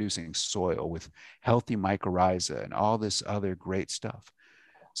 food producing soil with healthy mycorrhiza and all this other great stuff.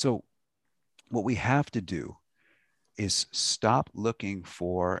 So what we have to do is stop looking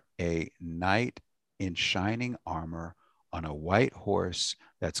for a knight in shining armor on a white horse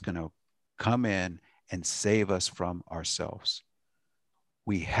that's going to come in and save us from ourselves.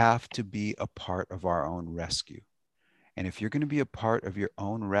 We have to be a part of our own rescue. And if you're going to be a part of your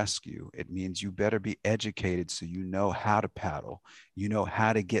own rescue, it means you better be educated so you know how to paddle, you know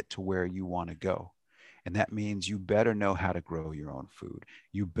how to get to where you want to go. And that means you better know how to grow your own food.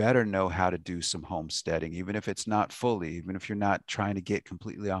 You better know how to do some homesteading, even if it's not fully, even if you're not trying to get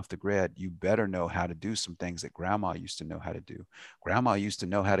completely off the grid, you better know how to do some things that grandma used to know how to do. Grandma used to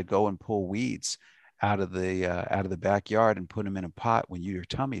know how to go and pull weeds out of the backyard and put them in a pot when your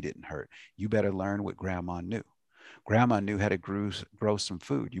tummy didn't hurt. You better learn what grandma knew. Grandma knew how to grow some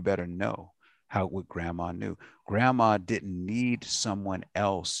food. You better know what grandma knew. Grandma didn't need someone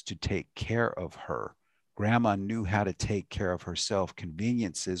else to take care of her. Grandma knew how to take care of herself.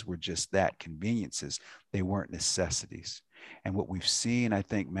 Conveniences were just that, conveniences. They weren't necessities. And what we've seen, I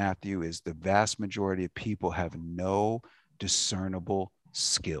think, Matthew, is the vast majority of people have no discernible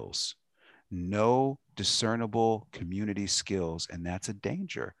skills, no discernible community skills. And that's a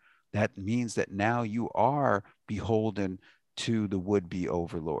danger. That means that now you are beholden to the would-be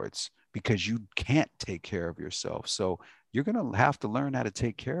overlords because you can't take care of yourself. So you're going to have to learn how to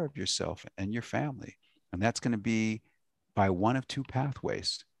take care of yourself and your family. And that's going to be by one of two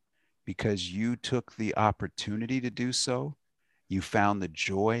pathways, because you took the opportunity to do so. You found the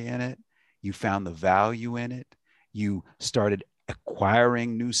joy in it. You found the value in it. You started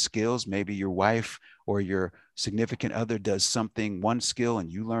acquiring new skills. Maybe your wife or your significant other does something, one skill, and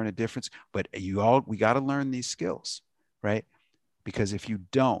you learn a difference. But we got to learn these skills, right? Because if you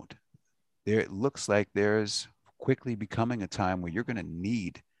don't, it looks like there's quickly becoming a time where you're going to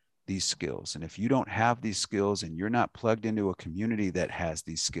need these skills. And if you don't have these skills and you're not plugged into a community that has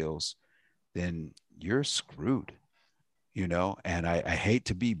these skills, then you're screwed, And I hate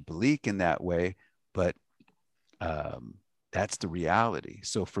to be bleak in that way, but that's the reality.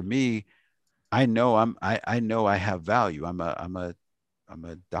 So for me, I know I know I have value. I'm a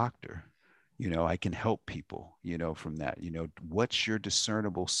doctor. I can help people, from that. What's your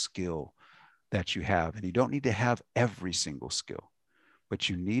discernible skill that you have? And you don't need to have every single skill, but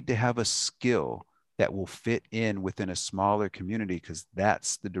you need to have a skill that will fit in within a smaller community, because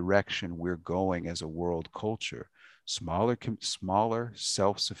that's the direction we're going as a world culture. Smaller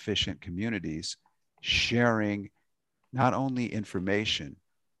self-sufficient communities sharing not only information,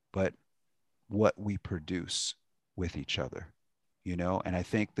 but what we produce with each other, And I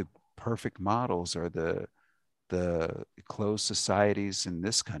think the perfect models are the closed societies in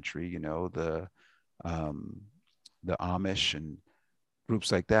this country, the Amish and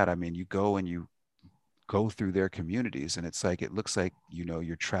groups like that. I mean, you go and you go through their communities, and it's like, it looks like,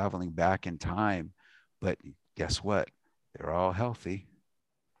 you're traveling back in time, but guess what? They're all healthy.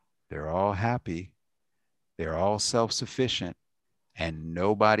 They're all happy. They're all self-sufficient, and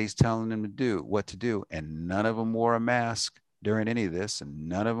nobody's telling them to do what to do. And none of them wore a mask during any of this, and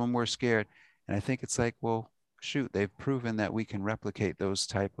none of them were scared. And I think it's like, well, shoot, they've proven that we can replicate those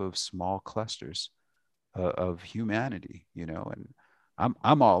type of small clusters of humanity, and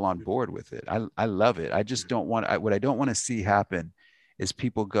I'm all on board with it. I love it. I just don't want, what I don't want to see happen is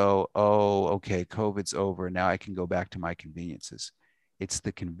people go, oh, okay, COVID's over. Now I can go back to my conveniences. It's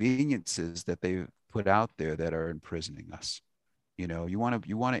the conveniences that they've put out there that are imprisoning us. You want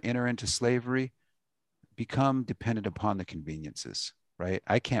to enter into slavery, become dependent upon the conveniences, right?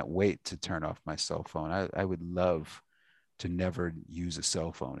 I can't wait to turn off my cell phone. I would love to never use a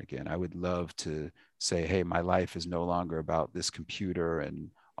cell phone again. I would love to say, hey, my life is no longer about this computer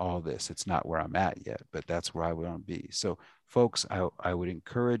and all this. It's not where I'm at yet, but that's where I want to be. So folks, I would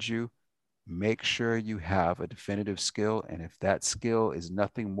encourage you, make sure you have a definitive skill. And if that skill is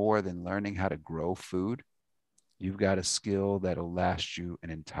nothing more than learning how to grow food, you've got a skill that'll last you an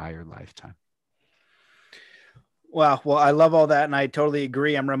entire lifetime. Wow. Well, I love all that. And I totally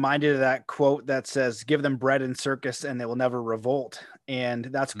agree. I'm reminded of that quote that says, give them bread and circus and they will never revolt. And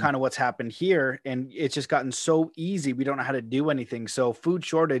that's kind of what's happened here. And it's just gotten so easy. We don't know how to do anything. So food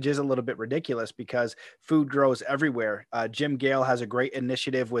shortage is a little bit ridiculous because food grows everywhere. Jim Gale has a great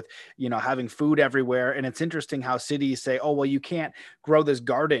initiative with, having food everywhere. And it's interesting how cities say, oh, well, you can't grow this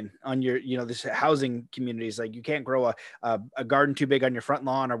garden on your, this housing communities. Like you can't grow a garden too big on your front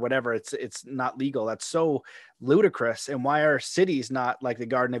lawn or whatever. It's not legal. That's so ludicrous. And why are cities not like the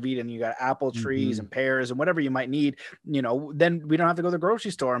Garden of Eden? You got apple trees Mm-hmm. and pears and whatever you might need, then we don't have to go to the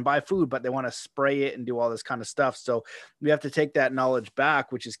grocery store and buy food, but they want to spray it and do all this kind of stuff. So we have to take that knowledge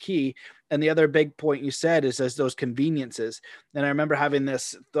back, which is key. And the other big point you said is as those conveniences. And I remember having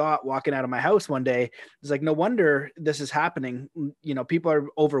this thought walking out of my house one day. It's like, no wonder this is happening. People are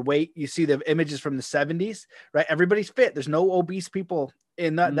overweight. You see the images from the 70s, right? Everybody's fit. There's no obese people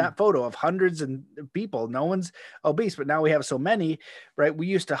in that photo of hundreds and people. No one's obese, but now we have so many, right? We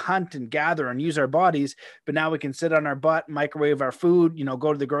used to hunt and gather and use our bodies, but now we can sit on our butt, microwave our food,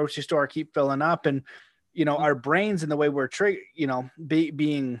 go to the grocery store, keep filling up. And, our brains and the way we're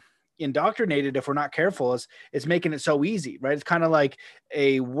being indoctrinated, if we're not careful, is making it so easy, right? It's kind of like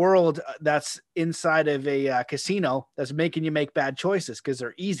a world that's inside of a casino that's making you make bad choices because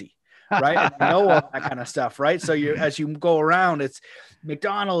they're easy, right? And they know all that kind of stuff, right? So as you go around, it's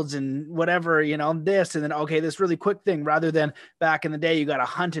McDonald's and whatever, this, and then, okay, this really quick thing, rather than back in the day, you got to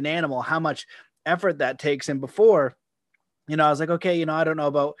hunt an animal, how much effort that takes. And before, I was like, okay, I don't know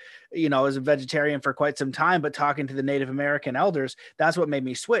about, I was a vegetarian for quite some time, but talking to the Native American elders, that's what made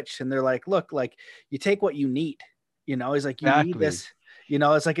me switch. And they're like, look, like you take what you need, it's like, you need Exactly. this,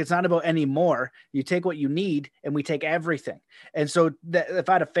 it's like, it's not about any more. You take what you need and we take everything. And so if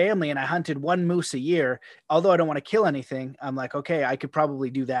I had a family and I hunted one moose a year, although I don't want to kill anything, I'm like, okay, I could probably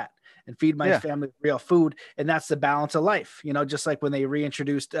do that and feed my Yeah. family real food. And that's the balance of life, just like when they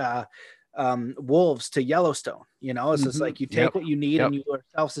reintroduced, wolves to Yellowstone, it's just like you take Yep. what you need Yep. and you are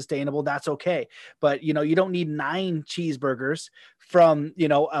self-sustainable. That's okay. But, you don't need 9 cheeseburgers from,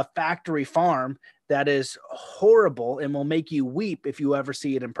 a factory farm that is horrible and will make you weep if you ever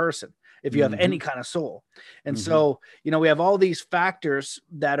see it in person, if you have any kind of soul. And so, we have all these factors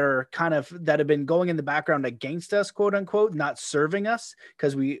that have been going in the background against us, quote unquote, not serving us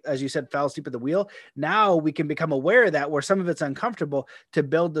because we, as you said, fell asleep at the wheel. Now we can become aware of that, where some of it's uncomfortable, to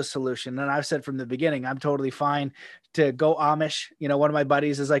build the solution. And I've said from the beginning, I'm totally fine to go Amish. One of my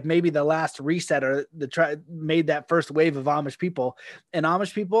buddies is like, maybe the last reset or made that first wave of Amish people. And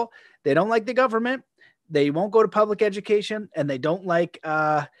Amish people, they don't like the government. They won't go to public education, and they don't like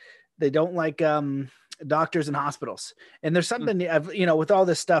doctors and hospitals. And there's something, with all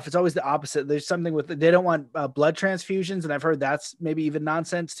this stuff, it's always the opposite. There's something with, they don't want blood transfusions. And I've heard that's maybe even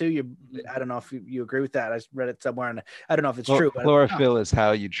nonsense too. I don't know if you agree with that. I read it somewhere and I don't know if it's true. But Chlorophyll is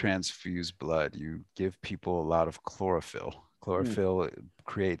how you transfuse blood. You give people a lot of chlorophyll. Chlorophyll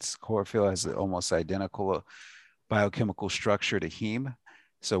has almost identical biochemical structure to heme.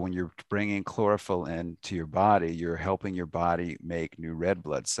 So when you're bringing chlorophyll into your body, you're helping your body make new red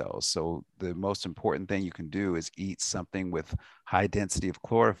blood cells. So the most important thing you can do is eat something with high density of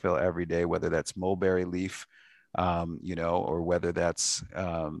chlorophyll every day, whether that's mulberry leaf, or whether that's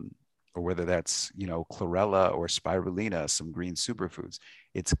chlorella or spirulina, some green superfoods.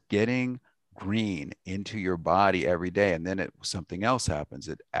 It's getting green into your body every day, and then something else happens.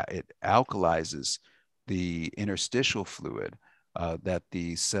 It alkalizes the interstitial fluid that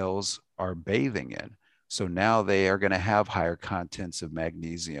the cells are bathing in. So now they are going to have higher contents of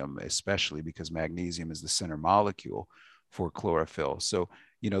magnesium, especially because magnesium is the center molecule for chlorophyll. So,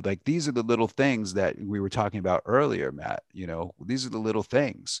 like these are the little things that we were talking about earlier, Matt. These are the little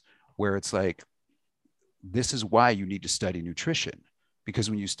things where it's like, this is why you need to study nutrition.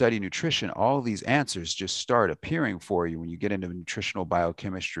 Because when you study nutrition, all these answers just start appearing for you when you get into nutritional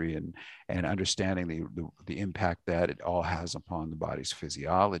biochemistry and understanding the impact that it all has upon the body's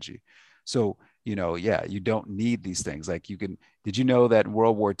physiology. So, you don't need these things. Like did you know that in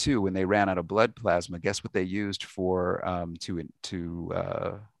World War II, when they ran out of blood plasma, guess what they used for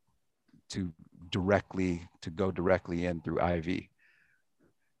to go directly in through IV?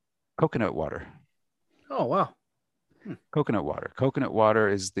 Coconut water. Oh, wow. Coconut water. Coconut water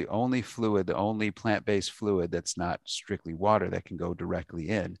is the only plant-based fluid that's not strictly water that can go directly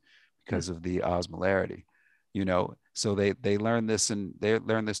in because of the osmolarity. So they learned this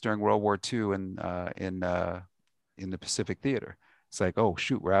during World War II in the Pacific Theater. It's like, oh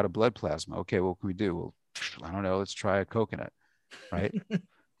shoot, we're out of blood plasma. Okay, what can we do? Well, I don't know. Let's try a coconut, right?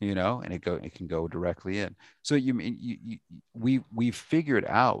 And it can go directly in. So we figured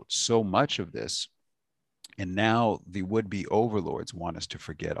out so much of this. And now the would-be overlords want us to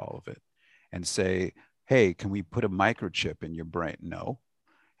forget all of it and say, hey, can we put a microchip in your brain? No.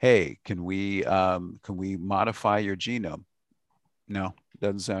 Hey, can we modify your genome? No,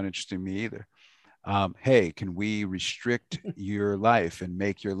 doesn't sound interesting to me either. Hey, can we restrict your life and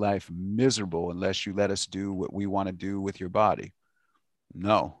make your life miserable unless you let us do what we want to do with your body?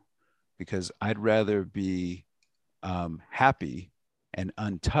 No, because I'd rather be happy and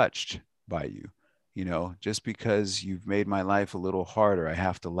untouched by you Just because you've made my life a little harder, I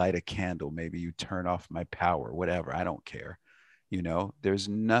have to light a candle. Maybe you turn off my power, whatever. I don't care. There's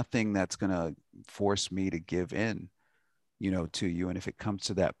nothing that's going to force me to give in, to you. And if it comes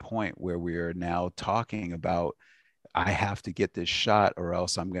to that point where we are now talking about, I have to get this shot or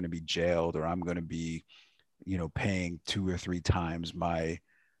else I'm going to be jailed, or I'm going to be, paying 2 or 3 times my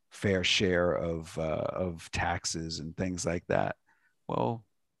fair share of taxes and things like that. Well,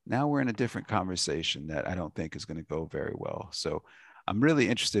 now we're in a different conversation that I don't think is going to go very well. So I'm really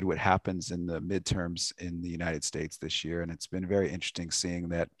interested what happens in the midterms in the United States this year. And it's been very interesting seeing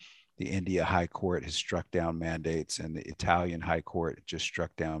that the India High Court has struck down mandates, and the Italian High Court just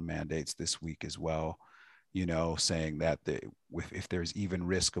struck down mandates this week as well, saying that if there's even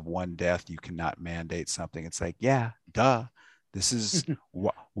risk of one death, you cannot mandate something. It's like, yeah, duh. This is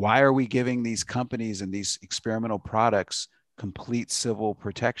why are we giving these companies and these experimental products complete civil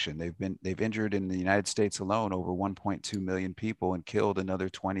protection? They've injured in the United States alone over 1.2 million people and killed another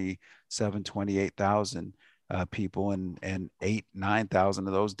 28,000 people, and 9,000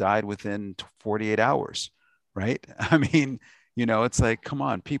 of those died within 48 hours, right? I mean, it's like, come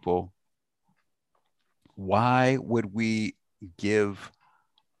on, people. Why would we give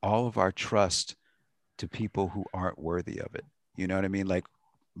all of our trust to people who aren't worthy of it? You know what I mean? Like,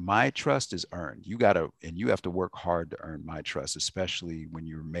 my trust is earned. You have to work hard to earn my trust, especially when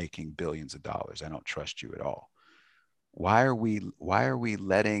you're making billions of dollars. I don't trust you at all. Why are we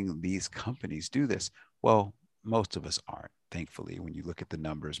letting these companies do this? Well, most of us aren't, thankfully. When you look at the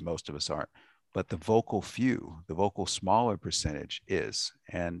numbers, most of us aren't. But the vocal few, the vocal smaller percentage is.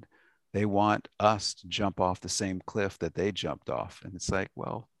 And they want us to jump off the same cliff that they jumped off. And it's like,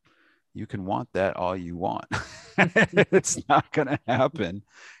 well, you can want that all you want. It's not going to happen,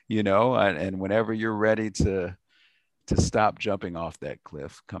 and whenever you're ready to stop jumping off that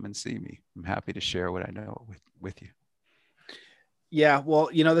cliff, come and see me. I'm happy to share what I know with you. Yeah, well,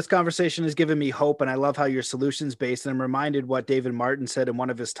 this conversation has given me hope, and I love how you're solutions based. And I'm reminded what David Martin said in one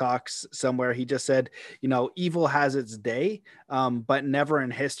of his talks somewhere. He just said, evil has its day, but never in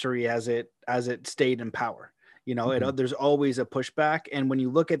history has it stayed in power. There's always a pushback. And when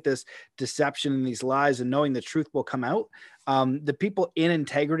you look at this deception and these lies and knowing the truth will come out, the people in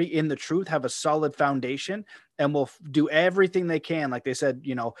integrity, in the truth, have a solid foundation and will do everything they can. Like they said,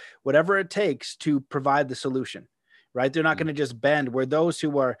 whatever it takes to provide the solution, right? They're not going to just bend. Where those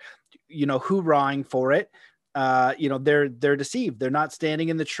who are, hoorahing for it, they're deceived. They're not standing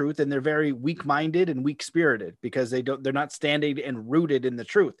in the truth, and they're very weak-minded and weak-spirited because they're not standing and rooted in the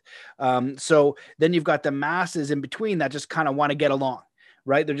truth. So then you've got the masses in between that just kind of want to get along,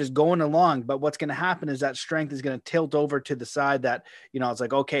 right? They're just going along. But what's going to happen is that strength is going to tilt over to the side that, it's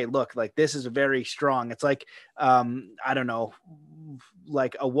like, okay, look, like this is very strong. It's like, I don't know,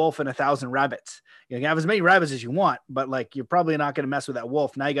 like a wolf and 1,000 rabbits. You can have as many rabbits as you want, but like, you're probably not going to mess with that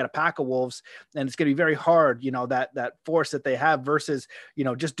wolf. Now you got a pack of wolves, and it's going to be very hard, that force that they have versus,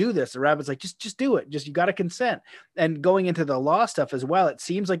 just do this. The rabbit's like, just do it. You got to consent. And going into the law stuff as well, it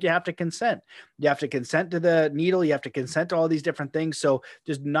seems like you have to consent. You have to consent to the needle. You have to consent to all these different things. So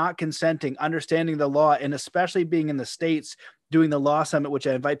just not consenting, understanding the law, and especially being in the States, doing the Law Summit, which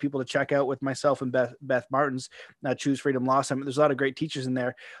I invite people to check out with myself and Beth Martin's Choose Freedom Law Summit. There's a lot of great teachers in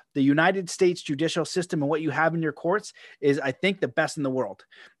there. The United States judicial system and what you have in your courts is, I think, the best in the world.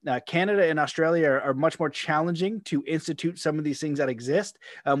 Canada and Australia are much more challenging to institute some of these things that exist.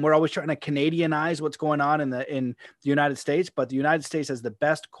 We're always trying to Canadianize what's going on in the United States, but the United States has the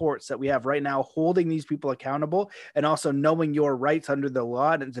best courts that we have right now, holding these people accountable and also knowing your rights under the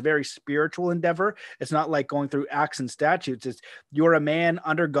law. And it's a very spiritual endeavor. It's not like going through acts and statutes. It's you're a man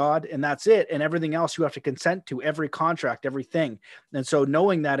under God, and that's it. And everything else you have to consent to, every contract, everything. And so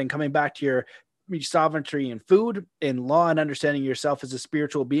knowing that and coming back to your sovereignty in food, in law, and understanding yourself as a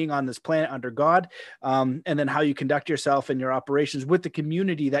spiritual being on this planet under God, and then how you conduct yourself in your operations with the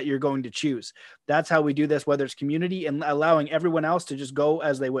community that you're going to choose. That's how we do this, whether it's community and allowing everyone else to just go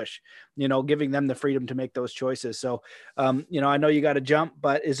as they wish, giving them the freedom to make those choices. So, I know you got to jump,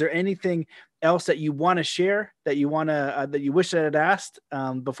 but is there anything else that you want to share that you want to that you wish I had asked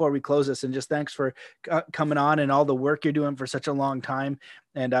before we close this? And just thanks for coming on and all the work you're doing for such a long time,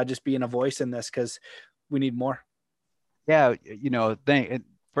 and just being a voice in this, because we need more. Yeah,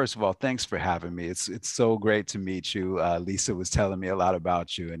 first of all, thanks for having me. It's so great to meet you. Lisa was telling me a lot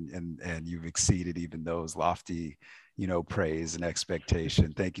about you, and you've exceeded even those lofty, praise and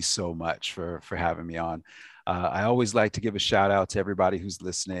expectation. Thank you so much for having me on. I always like to give a shout out to everybody who's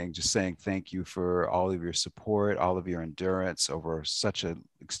listening, just saying thank you for all of your support, all of your endurance over such an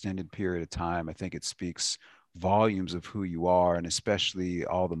extended period of time. I think it speaks volumes of who you are, and especially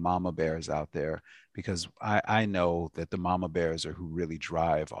all the mama bears out there, because I know that the mama bears are who really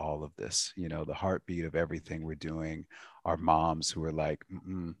drive all of this. You know, the heartbeat of everything we're doing are moms who are like,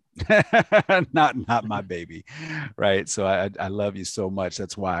 not my baby, right? So I love you so much.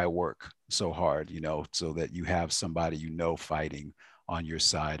 That's why I work so hard, you know, so that you have somebody you know fighting on your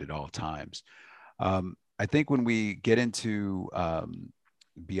side at all times. I think when we get into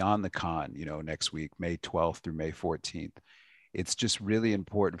Beyond the Con, you know, next week, May 12th through May 14th, it's just really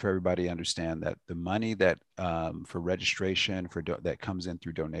important for everybody to understand that the money that for registration that comes in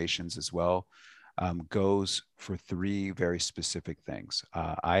through donations as well goes for three very specific things.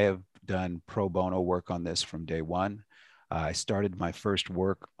 I have done pro bono work on this from day one. I started my first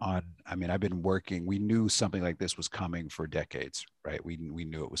work on, I mean, I've been working, we knew something like this was coming for decades, right? We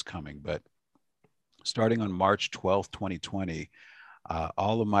knew it was coming, but starting on March 12th, 2020,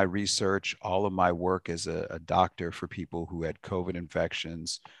 all of my research, all of my work as a doctor for people who had COVID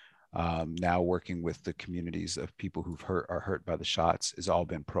infections, now working with the communities of people are hurt by the shots, has all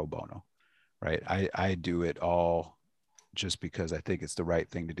been pro bono, right? I do it all just because I think it's the right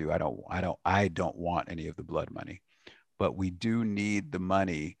thing to do. I don't want any of the blood money, but we do need the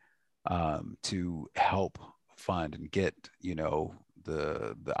money to help fund and get, you know,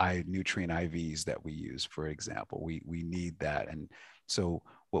 the nutrient IVs that we use, for example. We need that. And so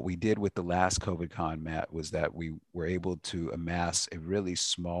what we did with the last COVID con, Matt, was that we were able to amass a really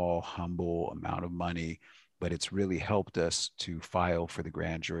small, humble amount of money, but it's really helped us to file for the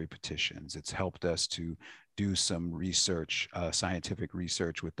grand jury petitions. It's helped us to do some research, scientific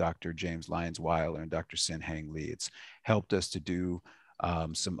research with Dr. James Lyons Weiler and Dr. Sin Hang Lee. It's helped us to do a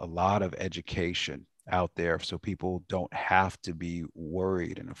lot of education out there so people don't have to be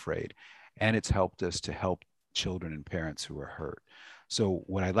worried and afraid. And it's helped us to help children and parents who are hurt. So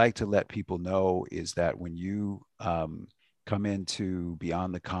what I'd like to let people know is that when you come into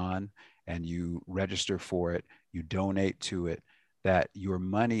Beyond the Con and you register for it, you donate to it, that your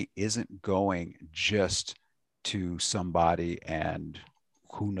money isn't going just to somebody and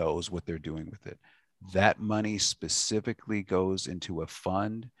who knows what they're doing with it. That money specifically goes into a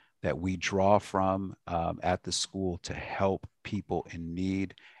fund that we draw from at the school to help people in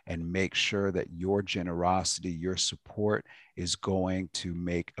need and make sure that your generosity, your support is going to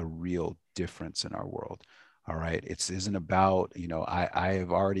make a real difference in our world. All right. It isn't about, you know, I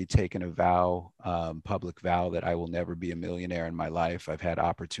have already taken a vow, public vow, that I will never be a millionaire in my life. I've had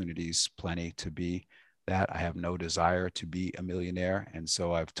opportunities plenty to be that. I have no desire to be a millionaire. And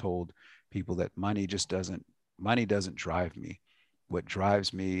so I've told people that money doesn't drive me. What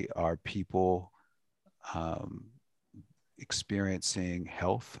drives me are people um, experiencing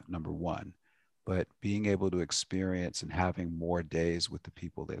health, number one, but being able to experience and having more days with the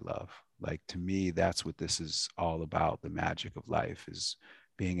people they love. Like, to me, that's what this is all about. The magic of life is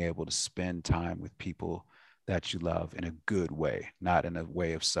being able to spend time with people that you love in a good way, not in a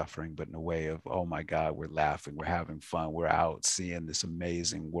way of suffering, but in a way of, oh my God, we're laughing, we're having fun, we're out seeing this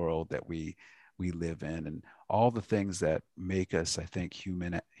amazing world that we live in, and all the things that make us, I think,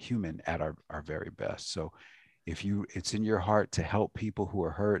 human at our very best. So if it's in your heart to help people who are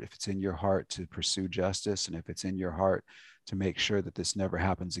hurt, if it's in your heart to pursue justice, and if it's in your heart to make sure that this never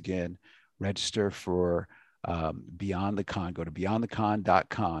happens again, register for Beyond the Con. Go to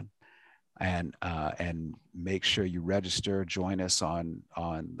beyondthecon.com and make sure you register. Join us on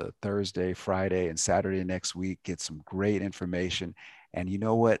the Thursday, Friday, and Saturday next week. Get some great information, and you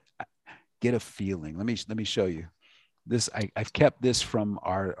know what? Get a feeling. Let me show you this. I've kept this from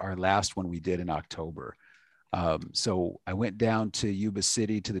our last one we did in October. So I went down to Yuba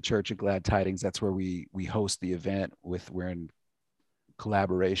City to the Church of Glad Tidings. That's where we host the event we're in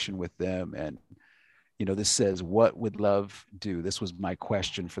collaboration with them. And, you know, this says, what would love do? This was my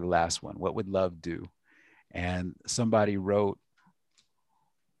question for the last one. What would love do? And somebody wrote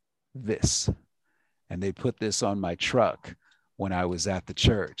this, and they put this on my truck when I was at the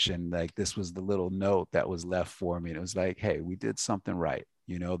church. And like, this was the little note that was left for me. And it was like, hey, we did something right.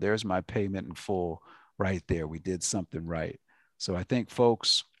 You know, there's my payment in full right there. We did something right. So I think,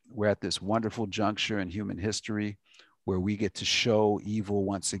 folks, we're at this wonderful juncture in human history where we get to show evil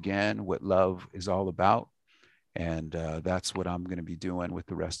once again what love is all about. And that's what I'm going to be doing with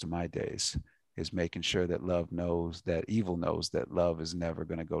the rest of my days, is making sure that evil knows that love is never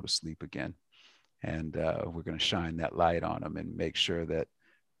going to go to sleep again. And we're going to shine that light on them and make sure that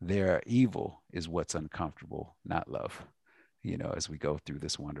their evil is what's uncomfortable, not love, you know, as we go through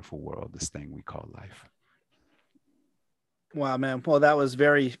this wonderful world, this thing we call life. Wow, man. Well, that was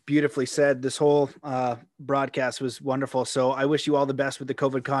very beautifully said. This whole broadcast was wonderful. So I wish you all the best with the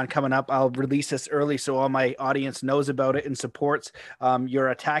COVID Con coming up. I'll release this early so all my audience knows about it and supports. You're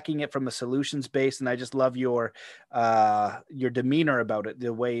attacking it from a solutions base, and I just love your demeanor about it,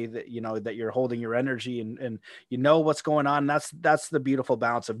 the way that that you're holding your energy and you know what's going on. That's the beautiful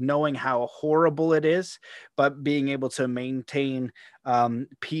balance of knowing how horrible it is, but being able to maintain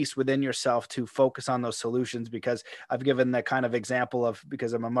peace within yourself to focus on those solutions. Because I've given that kind of example of,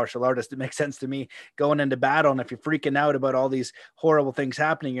 because I'm a martial artist, it makes sense to me going into battle. And if you're freaking out about all these horrible things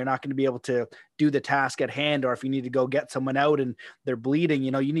happening, you're not going to be able to do the task at hand. Or if you need to go get someone out and they're bleeding,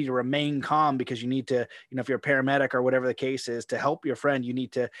 you need to remain calm, because you need to, if you're a paramedic or whatever the case is, to help your friend, you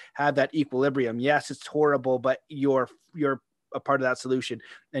need to have that equilibrium. Yes, it's horrible, but you're a part of that solution,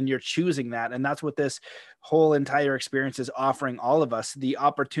 and you're choosing that. And that's what this whole entire experience is offering all of us, the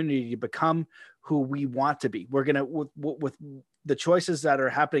opportunity to become who we want to be. We're going to, with the choices that are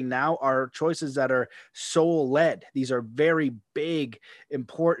happening now, are choices that are soul led. These are very big,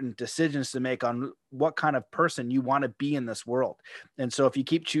 important decisions to make on what kind of person you want to be in this world. And so if you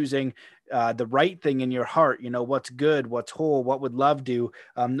keep choosing the right thing in your heart, what's good, what's whole, what would love do,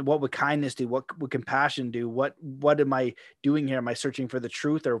 what would kindness do, what would compassion do, what am I doing here? Am I searching for the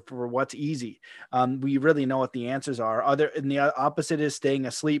truth or for what's easy? We really know what the answers are. And the opposite is staying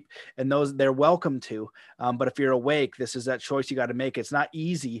asleep, and those they're welcome to. But if you're awake, this is that choice you got to make. It's not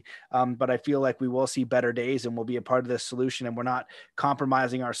easy, but I feel like we will see better days, and we'll be a part of this solution, and we're not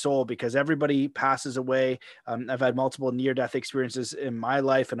compromising our soul, because everybody passes away. I've had multiple near-death experiences in my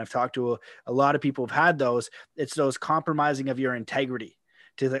life, and I've talked to a lot of people who've had those. It's those compromising of your integrity,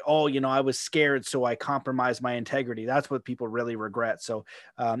 to like, I was scared, so I compromised my integrity. That's what people really regret. So,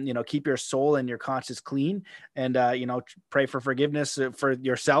 keep your soul and your conscience clean, and, pray for forgiveness for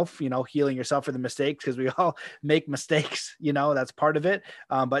yourself, healing yourself for the mistakes, because we all make mistakes, that's part of it.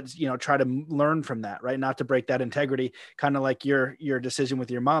 But, try to learn from that, right? Not to break that integrity, kind of like your decision with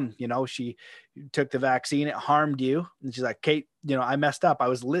your mom. She took the vaccine, it harmed you. And she's like, Kate, I messed up. I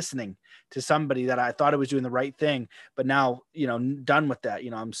was listening to somebody that I thought I was doing the right thing, but now, done with that,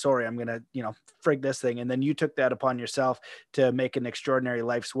 I'm sorry, I'm going to, frig this thing. And then you took that upon yourself to make an extraordinary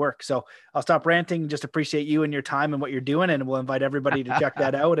life's work. So I'll stop ranting, just appreciate you and your time and what you're doing. And we'll invite everybody to check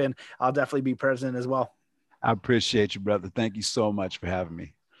that out. And I'll definitely be present as well. I appreciate you, brother. Thank you so much for having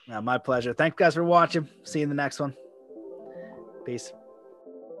me. My pleasure. Thanks guys for watching. See you in the next one. Peace.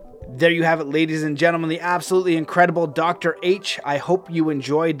 There you have it, ladies and gentlemen, the absolutely incredible Dr. H. I hope you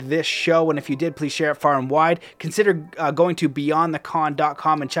enjoyed this show, and if you did, please share it far and wide. Consider going to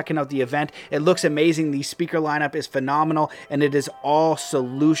beyondthecon.com and checking out the event. It looks amazing. The speaker lineup is phenomenal, and it is all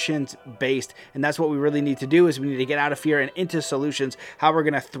solutions-based, and that's what we really need to do, is we need to get out of fear and into solutions, how we're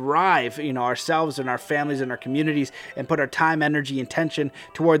going to thrive, ourselves and our families and our communities, and put our time, energy, and attention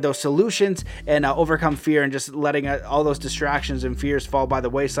toward those solutions, and overcome fear, and just letting all those distractions and fears fall by the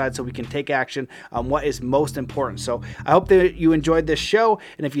wayside, so we can take action on what is most important. So I hope that you enjoyed this show,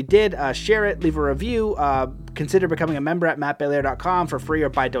 and if you did, share it, leave a review, consider becoming a member at mattbelair.com for free or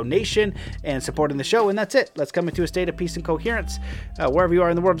by donation, and supporting the show. And that's it. Let's come into a state of peace and coherence. Wherever you are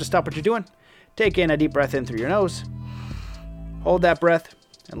in the world, just stop what you're doing. Take in a deep breath in through your nose. Hold that breath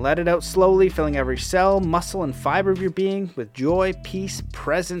and let it out slowly, filling every cell, muscle, and fiber of your being with joy, peace,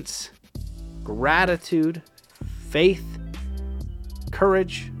 presence, gratitude, faith,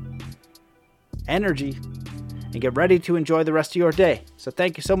 courage, energy, and get ready to enjoy the rest of your day. So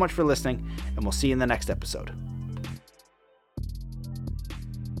thank you so much for listening, and we'll see you in the next episode.